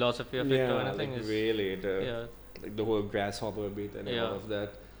kid, the philosophy of it or Yeah, anything. like is, way later. yeah, Like the whole grasshopper bit and Yeah. all of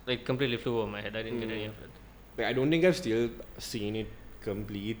that. like completely flew over my head. I didn't get any of it. Like, I don't think I've still seen it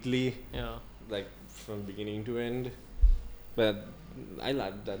completely, Yeah. like from beginning to end. But I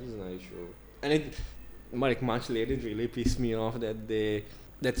loved that. Was a nice show. And it, like much later, it really pissed me off that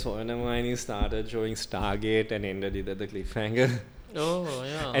Soyanamani started showing Stargate and ended it at the cliffhanger Oh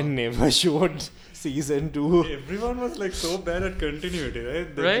yeah. and never showed season 2. Everyone was like so bad at continuity,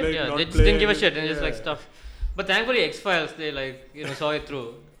 right? They'd, Right? like, Yeah, not they just play didn't give a any- shit and just like yeah. stuff. But thankfully, X Files they saw it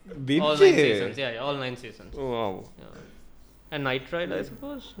through. Did All they? 9 seasons. Yeah, all 9 seasons. Wow. Yeah. And Night Ride, I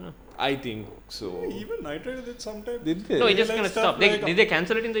suppose. No, I think so. Even Night Rider did sometimes. Did they? no it just like kind of stuff stopped. like- Did they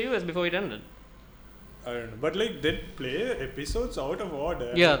cancel it in the US before it ended? I don't know, but like they'd play episodes out of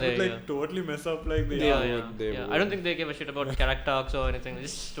order. Yeah, and it would they- like totally mess up like the they yeah. would. I don't think they give a shit about character arcs or anything.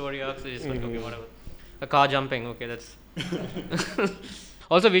 Just story arcs. They just like, okay, whatever. A car jumping. Okay, that's.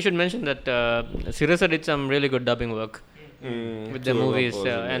 Also, we should mention that Sirasa did some really good dubbing work with the Surapapa movies was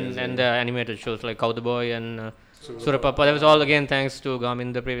amazing. and the animated shows like Cowboy and Surapapa. That was all again thanks to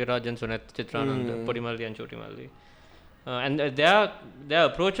Gaminda Previraj and Sunet Chitranand, Podimalli and Chotimalli. And their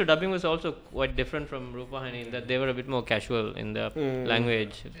approach to dubbing was also quite different from Rupahani in that they were a bit more casual in their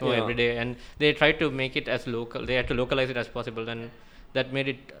language, more Yeah. everyday, and they tried to make it as local. They had to localize it as possible, and that made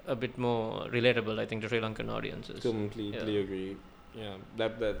it a bit more relatable, I think, to Sri Lankan audiences. Completely agree. Yeah,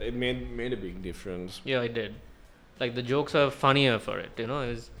 that it made a big difference. Yeah, it did. Like the jokes are funnier for it, It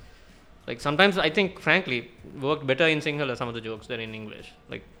was like sometimes I think, frankly, worked better in Sinhala some of the jokes than in English,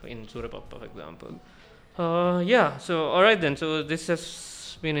 like in Surapapa, for example. Yeah. So all right then. So this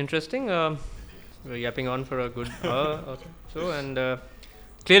has been interesting. We're yapping on for a good hour or so, and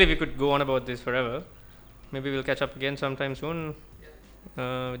clearly we could go on about this forever. Maybe we'll catch up again sometime soon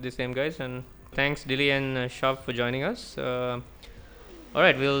with the same guys. And thanks, Dilly and Shav, for joining us. All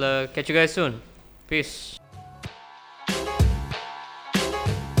right, we'll catch you guys soon. Peace.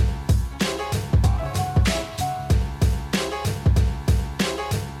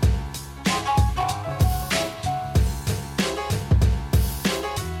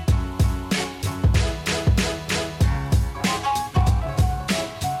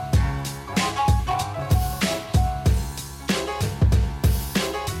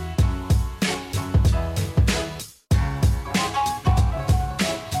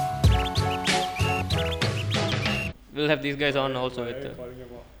 We'll have these guys on also with.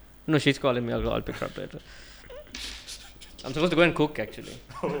 No, she's calling me. I'll pick her up later. I'm supposed to go and cook actually.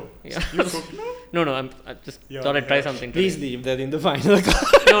 Oh, Yeah. you cook now? No, I just Yeah, thought I'd try yeah. something. Please today. leave that in the final.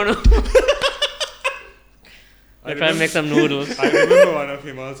 No. I'll try and make some noodles. I remember one of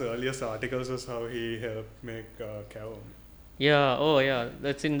Himal's earliest articles was how he helped make cow. Yeah. Oh, yeah.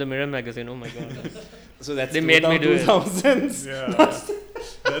 That's in the Mirror magazine. Oh my god. So that's They made me do it. 2000s. Yeah.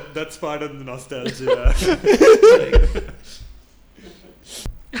 That's part of the nostalgia.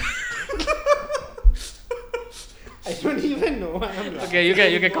 I don't even know why I'm laughing.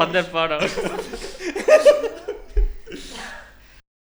 Okay, you can cut that part out.